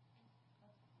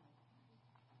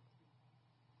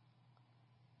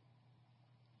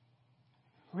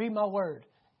 Read my word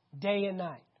day and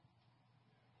night.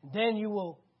 Then you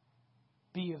will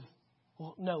be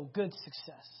of good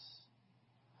success.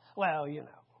 Well,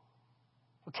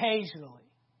 occasionally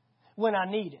when I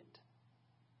need it,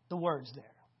 the word's there.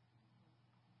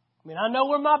 I mean, I know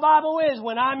where my Bible is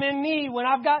when I'm in need, when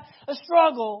I've got a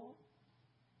struggle.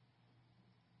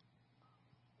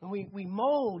 And we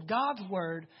mold God's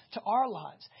word to our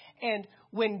lives. And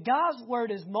when God's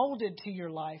word is molded to your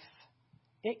life,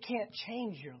 it can't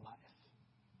change your life.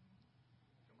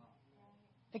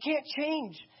 It can't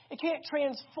change. It can't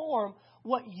transform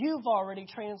what you've already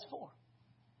transformed.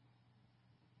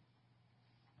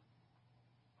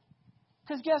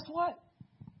 Because guess what?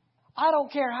 I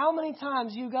don't care how many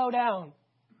times you go down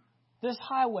this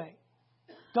highway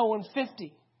going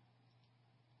 50.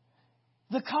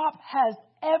 The cop has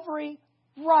every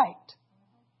right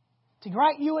to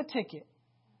write you a ticket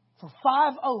for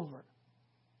 5 over.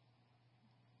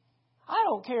 I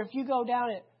don't care if you go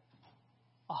down it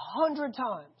 100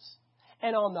 times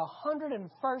and on the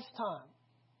 101st time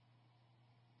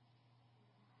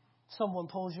someone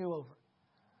pulls you over.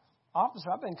 Officer,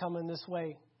 I've been coming this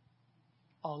way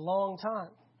a long time.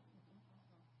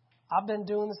 I've been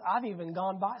doing this. I've even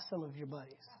gone by some of your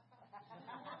buddies.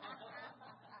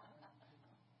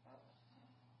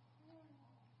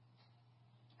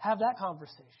 Have that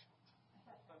conversation.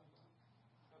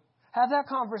 Have that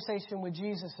conversation with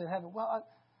Jesus in heaven. Well,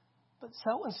 but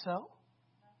so-and-so.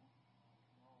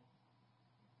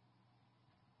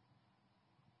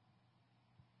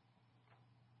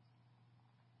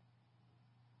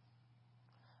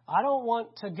 I don't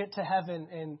want to get to heaven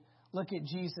and look at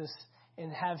Jesus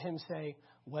and have him say,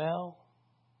 well.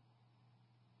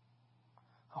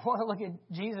 I want to look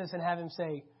at Jesus and have him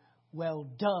say, well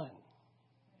done.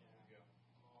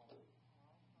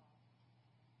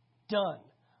 Done.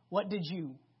 What did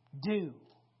you do?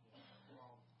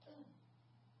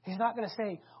 He's not going to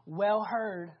say, well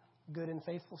heard, good and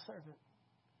faithful servant.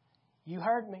 You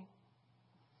heard me.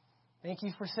 Thank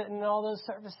you for sitting in all those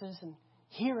services and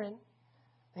hearing.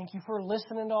 Thank you for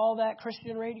listening to all that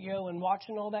Christian radio and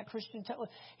watching all that Christian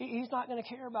television. He's not going to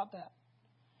care about that.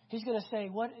 He's going to say,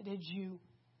 what did you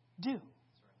do?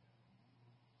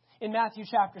 In Matthew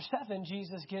chapter 7,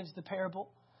 Jesus gives the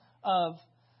parable of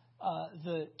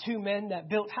the 2 men that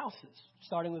built houses.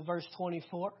 Starting with verse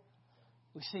 24.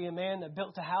 We see a man that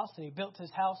built a house, and he built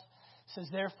his house. It says,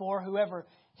 therefore, whoever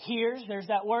hears, there's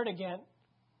that word again,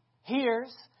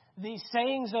 hears these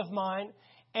sayings of mine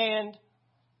and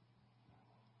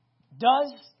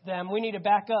does them. We need to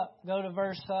back up. Go to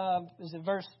verse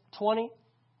 20?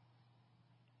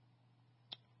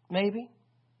 Maybe.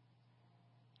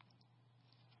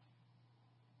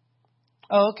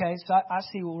 Oh, okay. So I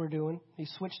see what we're doing. He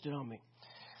switched it on me.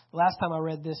 Last time I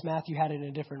read this, Matthew had it in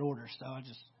a different order. So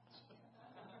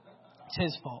it's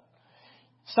his fault.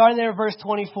 Starting there at verse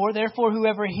 24. Therefore,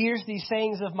 whoever hears these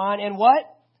sayings of mine and what?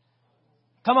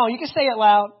 Come on, you can say it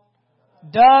loud.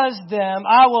 Does them,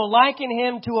 I will liken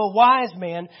him to a wise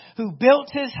man who built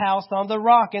his house on the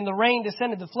rock, and the rain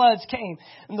descended, the floods came,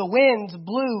 and the winds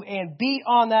blew and beat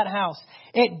on that house.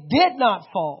 It did not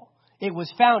fall. It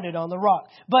was founded on the rock.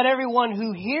 But everyone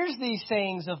who hears these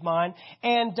sayings of mine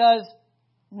and does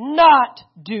not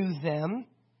do them,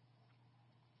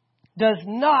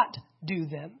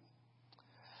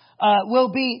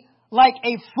 will be like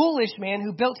a foolish man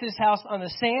who built his house on the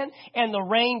sand, and the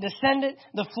rain descended,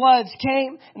 the floods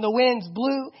came, and the winds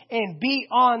blew and beat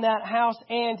on that house,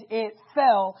 and it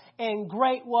fell, and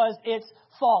great was its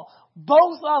fall.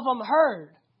 Both of them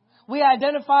heard. We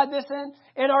identified this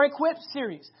in our Equip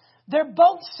series. They're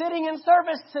both sitting in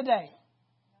service today.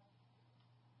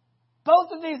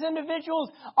 Both of these individuals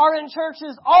are in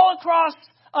churches all across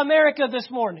America this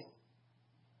morning.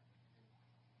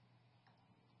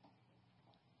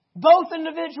 Both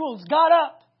individuals got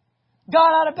up,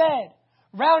 got out of bed,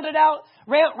 rounded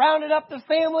up the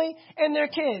family and their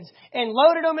kids, and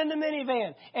loaded them in the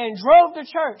minivan, and drove to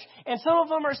church. And some of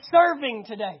them are serving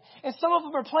today. And some of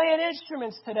them are playing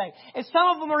instruments today. And some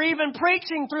of them are even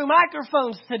preaching through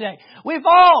microphones today. We've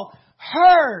all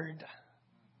heard.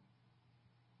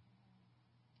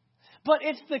 But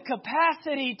it's the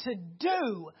capacity to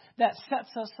do that sets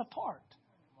us apart.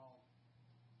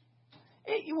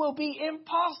 It will be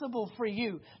impossible for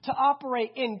you to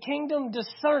operate in kingdom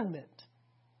discernment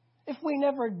if we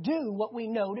never do what we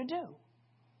know to do.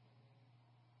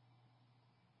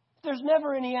 There's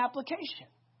never any application.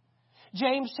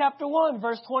 James chapter 1,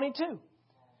 verse 22.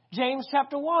 James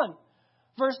chapter 1,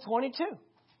 verse 22.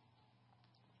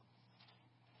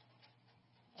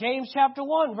 James chapter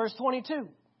 1, verse 22.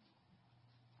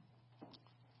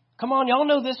 Come on, y'all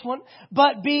know this one.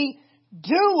 But be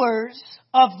doers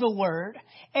of the word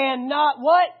and not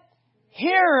what?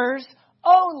 Hearers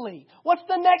only. What's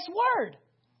the next word?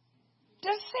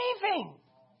 Deceiving.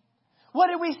 What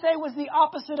did we say was the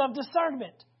opposite of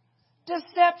discernment?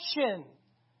 Deception.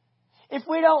 If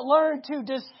we don't learn to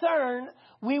discern,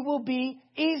 we will be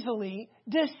easily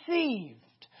deceived.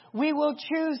 We will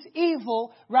choose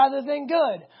evil rather than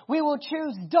good. We will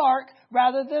choose dark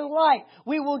rather than light.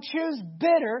 We will choose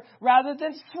bitter rather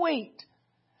than sweet.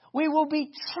 We will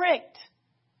be tricked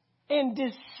and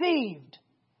deceived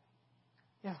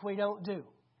if we don't do.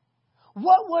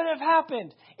 What would have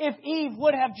happened if Eve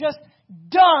would have just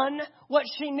done what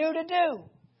she knew to do?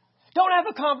 Don't have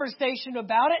a conversation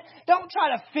about it. Don't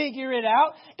try to figure it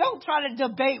out. Don't try to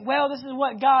debate, well, this is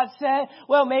what God said.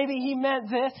 Well, maybe He meant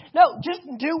this. No, just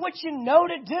do what you know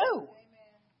to do.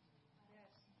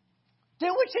 Do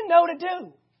what you know to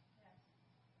do.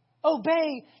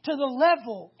 Obey to the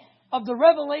level of the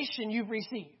revelation you've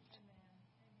received.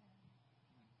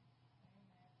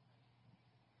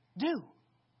 Do.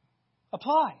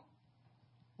 Apply.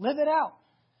 Live it out.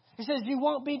 It says you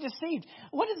won't be deceived.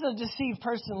 What does a deceived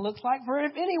person look like? For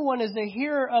if anyone is a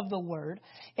hearer of the word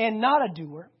and not a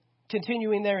doer,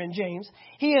 continuing there in James,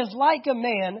 he is like a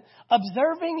man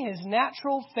observing his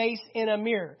natural face in a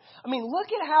mirror. I mean, look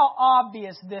at how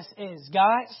obvious this is,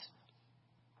 guys.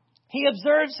 He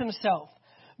observes himself,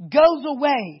 goes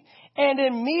away, and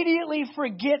immediately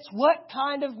forgets what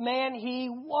kind of man he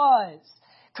was.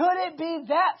 Could it be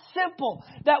that simple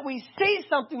that we see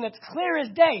something that's clear as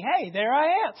day? Hey, there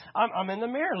I am. I'm in the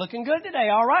mirror looking good today.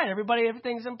 All right,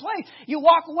 everything's in place. You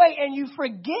walk away and you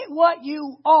forget what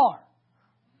you are.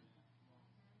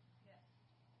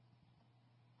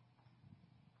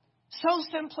 So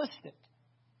simplistic.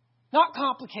 Not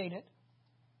complicated.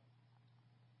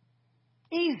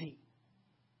 Easy.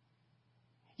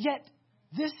 Yet,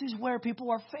 this is where people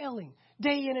are failing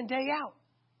day in and day out.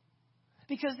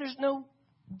 Because there's no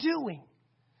doing.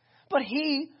 But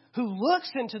he who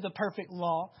looks into the perfect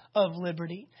law of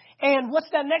liberty, and what's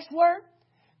that next word?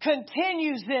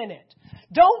 Continues in it.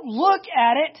 Don't look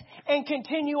at it and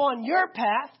continue on your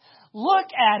path. Look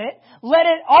at it, let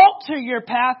it alter your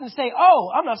path and say, oh,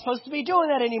 I'm not supposed to be doing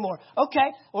that anymore.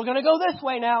 Okay, we're going to go this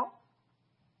way now.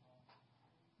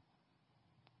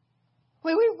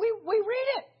 We read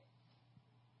it.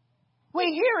 We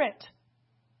hear it.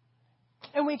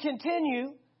 And we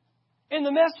continue in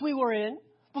the mess we were in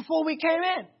before we came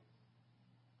in.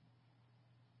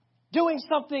 Doing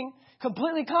something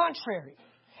completely contrary.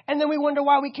 And then we wonder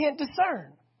why we can't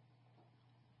discern.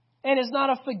 And it's not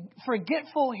a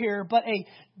forgetful hearer, but a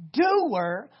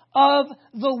doer of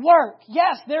the work.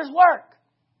 Yes, there's work.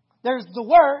 There's the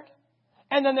word,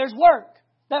 and then there's work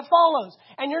that follows.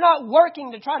 And you're not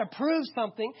working to try to prove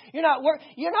something. You're not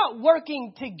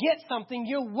working to get something.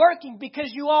 You're working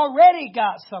because you already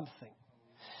got something.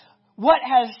 What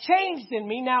has changed in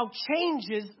me now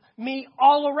changes me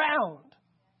all around.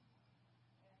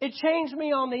 It changed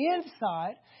me on the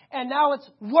inside, and now it's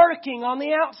working on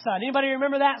the outside. Anybody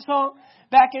remember that song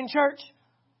back in church?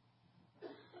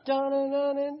 Done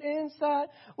on the inside,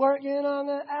 working on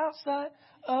the outside.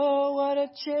 Oh, what a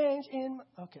change in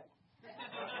my... Okay.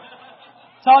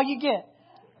 That's all you get.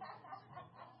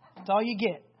 That's all you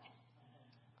get.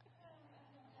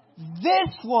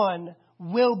 This one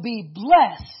will be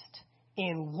blessed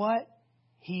in what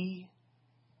he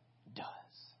does.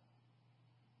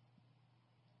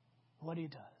 What he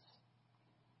does.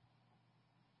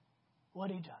 What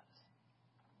he does.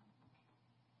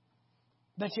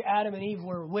 Bet you Adam and Eve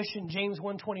were wishing James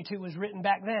 1:22 was written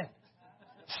back then.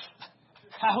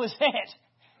 That was it.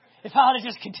 If I would have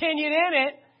just continued in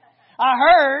it, I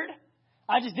heard,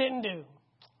 I just didn't do.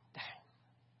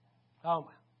 Oh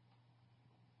my.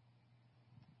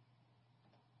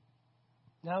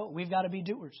 No, we've got to be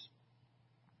doers.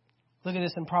 Look at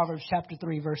this in Proverbs chapter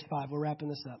 3, verse 5. We're wrapping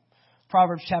this up.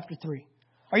 Proverbs chapter 3.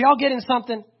 Are y'all getting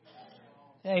something?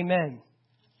 Amen.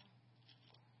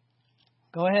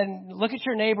 Go ahead and look at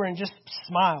your neighbor and just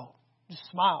smile. Just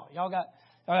smile. Y'all got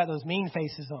those mean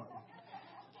faces on.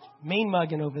 Mean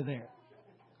mugging over there.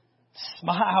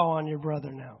 Smile on your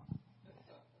brother now.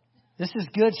 This is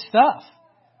good stuff.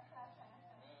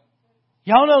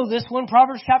 Y'all know this one,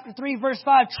 Proverbs chapter 3, verse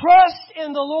 5. Trust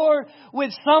in the Lord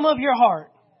with some of your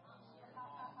heart.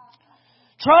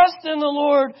 Trust in the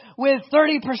Lord with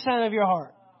 30% of your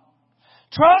heart.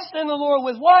 Trust in the Lord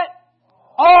with what?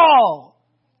 All.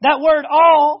 That word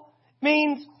all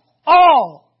means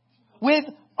all. With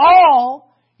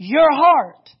all your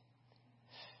heart.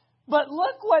 But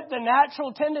look what the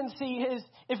natural tendency is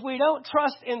if we don't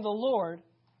trust in the Lord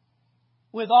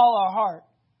with all our heart.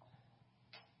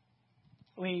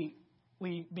 We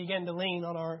begin to lean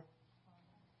on our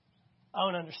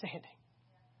own understanding,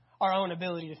 our own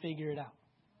ability to figure it out.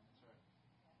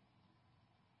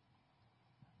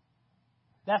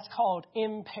 That's called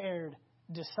impaired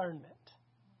discernment.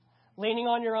 Leaning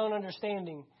on your own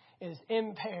understanding is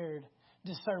impaired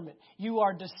discernment. You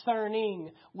are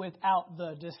discerning without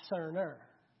the discerner.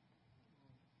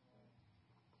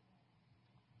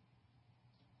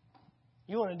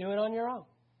 You want to do it on your own.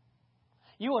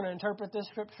 You want to interpret this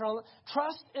scripture on.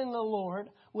 Trust in the Lord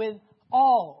with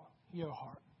all your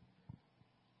heart.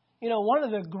 You know, one of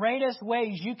the greatest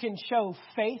ways you can show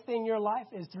faith in your life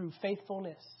is through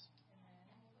faithfulness.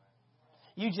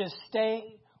 You just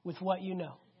stay with what you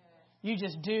know. You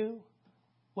just do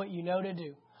what you know to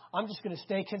do. I'm just going to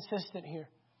stay consistent here.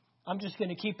 I'm just going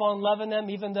to keep on loving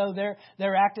them even though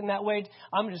they're acting that way.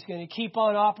 I'm just going to keep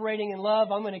on operating in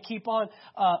love. I'm going to keep on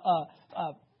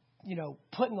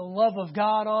putting the love of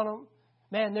God on them.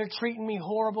 Man, they're treating me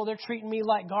horrible. They're treating me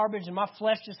like garbage, and my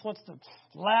flesh just wants to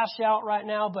lash out right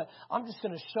now. But I'm just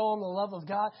going to show them the love of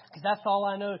God because that's all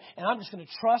I know. And I'm just going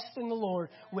to trust in the Lord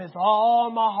with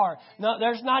all my heart. No,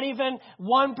 there's not even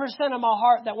 1% of my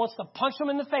heart that wants to punch them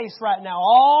in the face right now.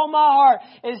 All my heart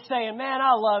is saying, man,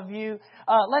 I love you.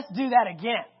 Let's do that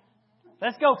again.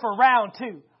 Let's go for round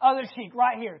 2. Other cheek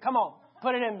right here. Come on.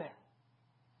 Put it in there.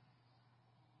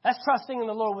 That's trusting in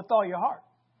the Lord with all your heart.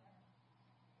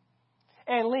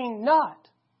 And lean not.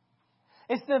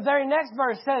 It's the very next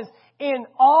verse says, in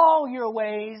all your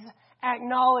ways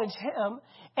acknowledge Him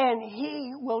and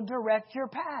He will direct your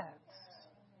paths.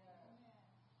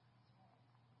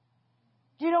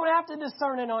 You don't have to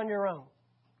discern it on your own.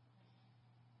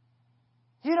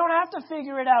 You don't have to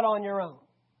figure it out on your own.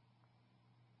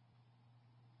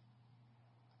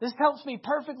 This helps me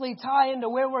perfectly tie into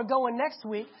where we're going next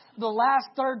week. The last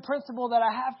third principle that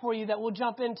I have for you that we'll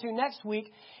jump into next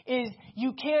week is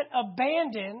you can't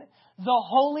abandon the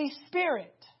Holy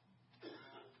Spirit.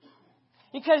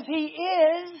 Because He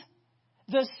is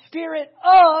the Spirit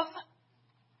of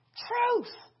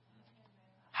truth.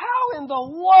 How in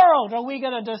the world are we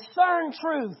going to discern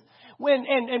truth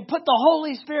and put the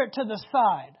Holy Spirit to the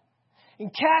side?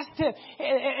 And cast Him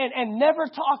and never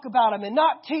talk about Him and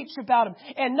not teach about Him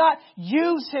and not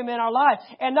use Him in our life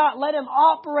and not let Him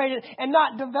operate it and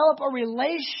not develop a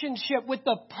relationship with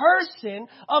the person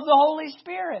of the Holy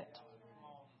Spirit.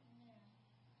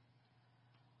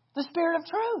 The Spirit of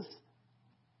truth.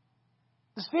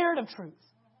 The Spirit of truth.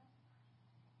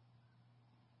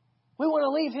 We want to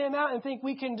leave Him out and think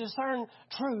we can discern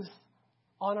truth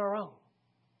on our own.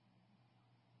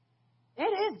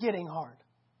 It is getting hard.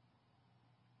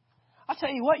 I'll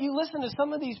tell you what, you listen to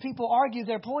some of these people argue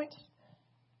their points,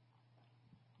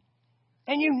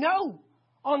 and you know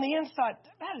on the inside,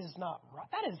 that is not right.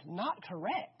 That is not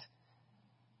correct.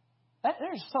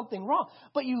 There's something wrong.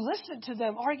 But you listen to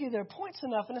them argue their points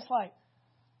enough, and it's like,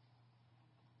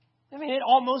 it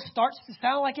almost starts to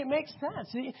sound like it makes sense.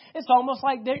 It's almost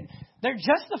like they're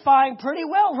justifying pretty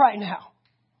well right now.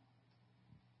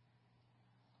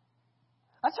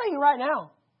 I'll tell you right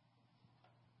now,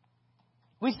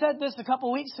 We said this a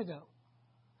couple weeks ago.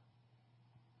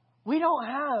 We don't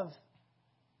have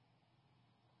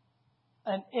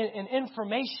an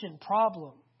information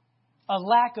problem, a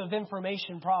lack of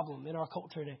information problem in our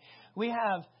culture today. We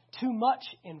have too much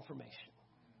information,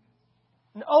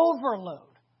 an overload.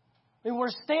 I mean, we're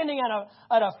standing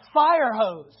at a fire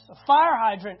hose, a fire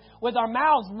hydrant, with our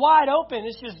mouths wide open.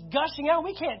 It's just gushing out.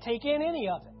 We can't take in any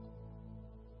of it.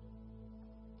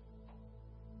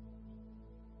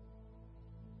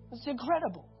 It's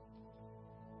incredible.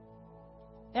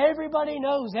 Everybody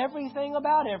knows everything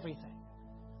about everything.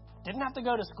 Didn't have to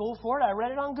go to school for it. I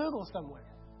read it on Google somewhere.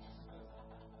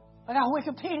 I got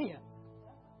Wikipedia.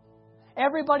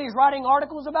 Everybody's writing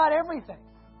articles about everything.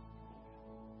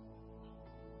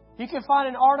 You can find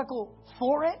an article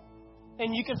for it,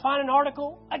 and you can find an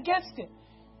article against it.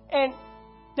 And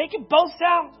they can both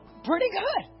sound pretty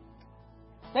good.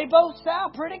 They both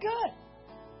sound pretty good.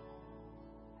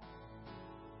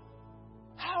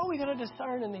 How are we going to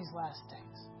discern in these last days?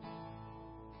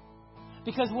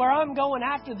 Because where I'm going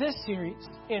after this series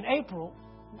in April,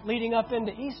 leading up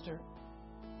into Easter,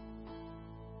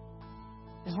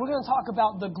 is we're going to talk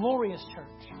about the glorious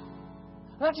church.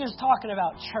 I'm not just talking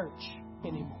about church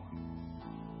anymore.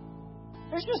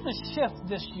 There's just a shift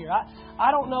this year.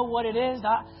 I don't know what it is.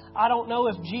 I don't know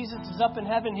if Jesus is up in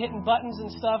heaven hitting buttons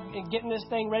and stuff and getting this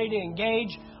thing ready to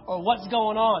engage or what's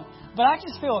going on. But I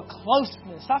just feel a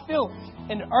closeness. I feel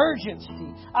an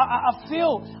urgency. I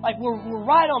feel like we're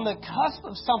right on the cusp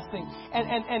of something.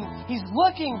 And He's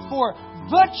looking for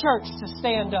the church to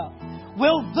stand up.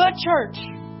 Will the church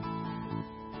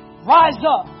rise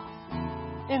up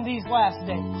in these last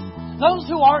days? Those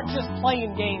who aren't just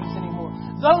playing games anymore.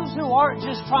 Those who aren't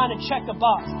just trying to check a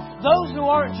box. Those who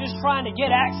aren't just trying to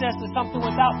get access to something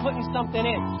without putting something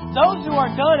in. Those who are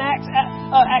done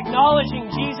acknowledging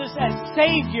Jesus as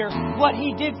Savior, what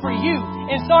He did for you,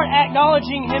 and start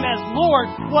acknowledging Him as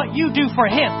Lord, what you do for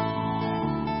Him.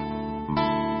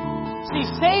 See,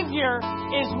 Savior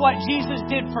is what Jesus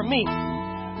did for me.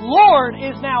 Lord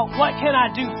is now, what can I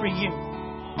do for you?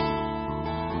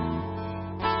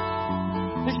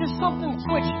 There's just something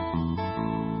switching.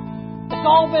 It's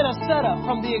all been a setup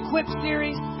from the Equip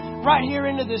series right here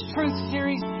into this Truth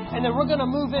series. And then we're going to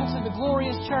move into the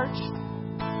glorious church.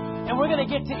 And we're going to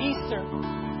get to Easter.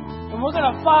 And we're going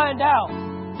to find out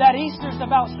that Easter's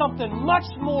about something much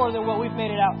more than what we've made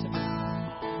it out to be.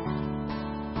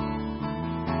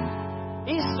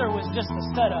 Easter was just a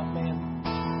setup, man.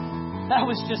 That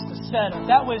was just a setup.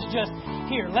 That was just,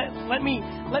 here, let me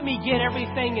get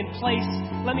everything in place.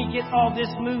 Let me get all this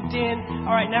moved in.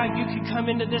 All right, now you can come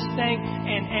into this thing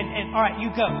and all right, you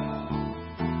go.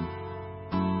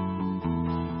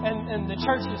 And the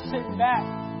church is sitting back.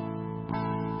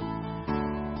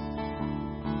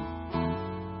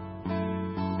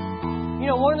 You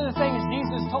know, one of the things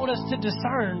Jesus told us to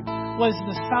discern was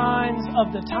the signs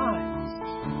of the times.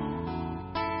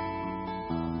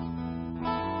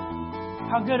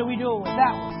 How good are we doing with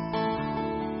that one?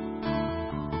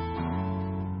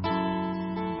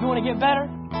 You want to get better?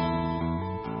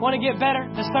 Want to get better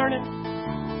at discerning?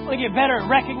 Want to get better at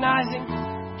recognizing?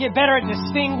 Get better at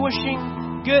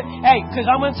distinguishing good? Hey, because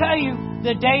I'm going to tell you,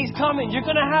 the day's coming. You're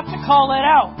going to have to call it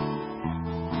out.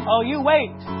 Oh, you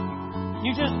wait.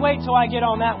 You just wait till I get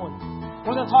on that one.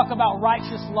 We're going to talk about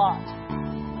righteous Lot.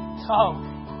 Oh,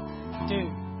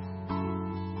 dude.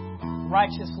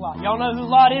 Righteous Lot. Y'all know who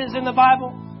Lot is in the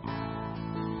Bible?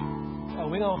 Oh,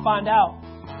 we're going to find out.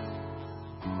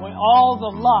 When all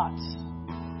the lots,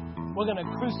 we're going to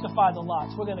crucify the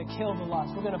lots. We're going to kill the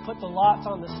lots. We're going to put the lots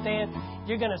on the stand.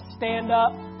 You're going to stand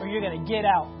up or you're going to get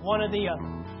out. One or the other.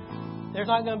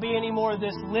 There's not going to be any more of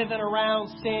this living around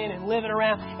sin and living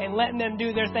around and letting them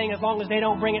do their thing as long as they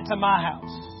don't bring it to my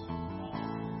house.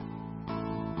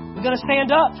 We're going to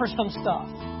stand up for some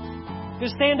stuff. To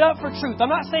stand up for truth.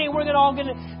 I'm not saying we're all going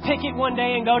to picket one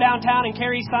day and go downtown and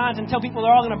carry signs and tell people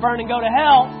they're all going to burn and go to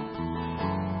hell.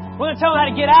 We're going to tell them how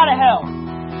to get out of hell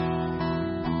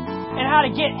and how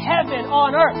to get heaven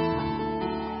on earth.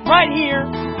 Right here,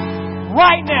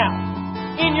 right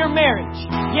now, in your marriage.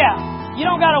 Yeah, you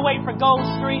don't got to wait for gold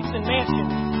streets and mansions.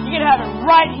 You can have it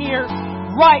right here,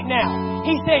 right now.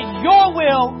 He said, your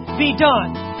will be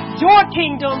done. Your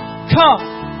kingdom come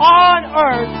on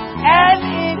earth as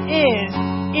it is.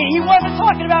 He wasn't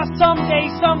talking about someday,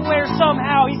 somewhere,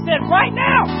 somehow. He said, right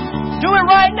now. Do it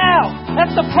right now.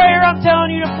 That's the prayer I'm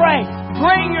telling you to pray.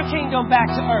 Bring your kingdom back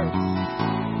to earth.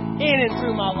 In and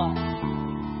through my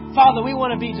life. Father, we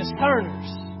want to be discerners.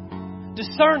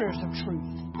 Discerners of truth.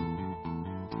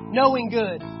 Knowing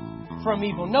good from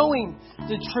evil. Knowing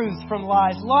the truth from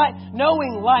lies.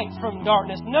 Knowing light from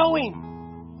darkness. Knowing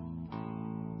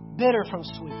bitter from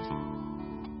sweet.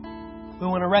 We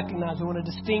want to recognize, we want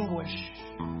to distinguish.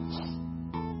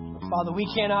 Father, we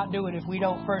cannot do it if we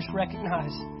don't first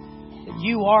recognize that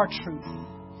you are truth.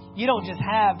 You don't just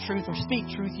have truth or speak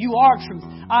truth. You are truth.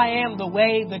 I am the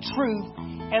way, the truth,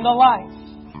 and the life.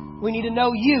 We need to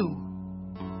know you,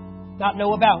 not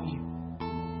know about you.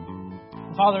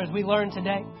 And Father, as we learn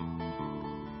today,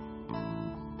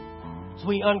 as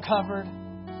we uncovered,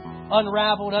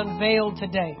 unraveled, unveiled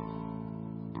today,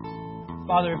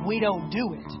 Father, if we don't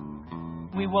do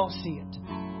it, we won't see it.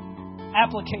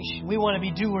 Application. We want to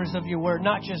be doers of your word,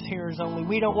 not just hearers only.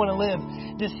 We don't want to live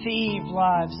deceived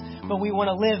lives, but we want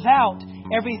to live out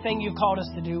everything you've called us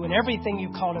to do and everything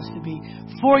you've called us to be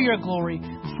for your glory,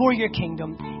 for your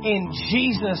kingdom, in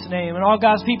Jesus' name. And all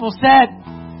God's people said,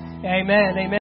 amen, amen.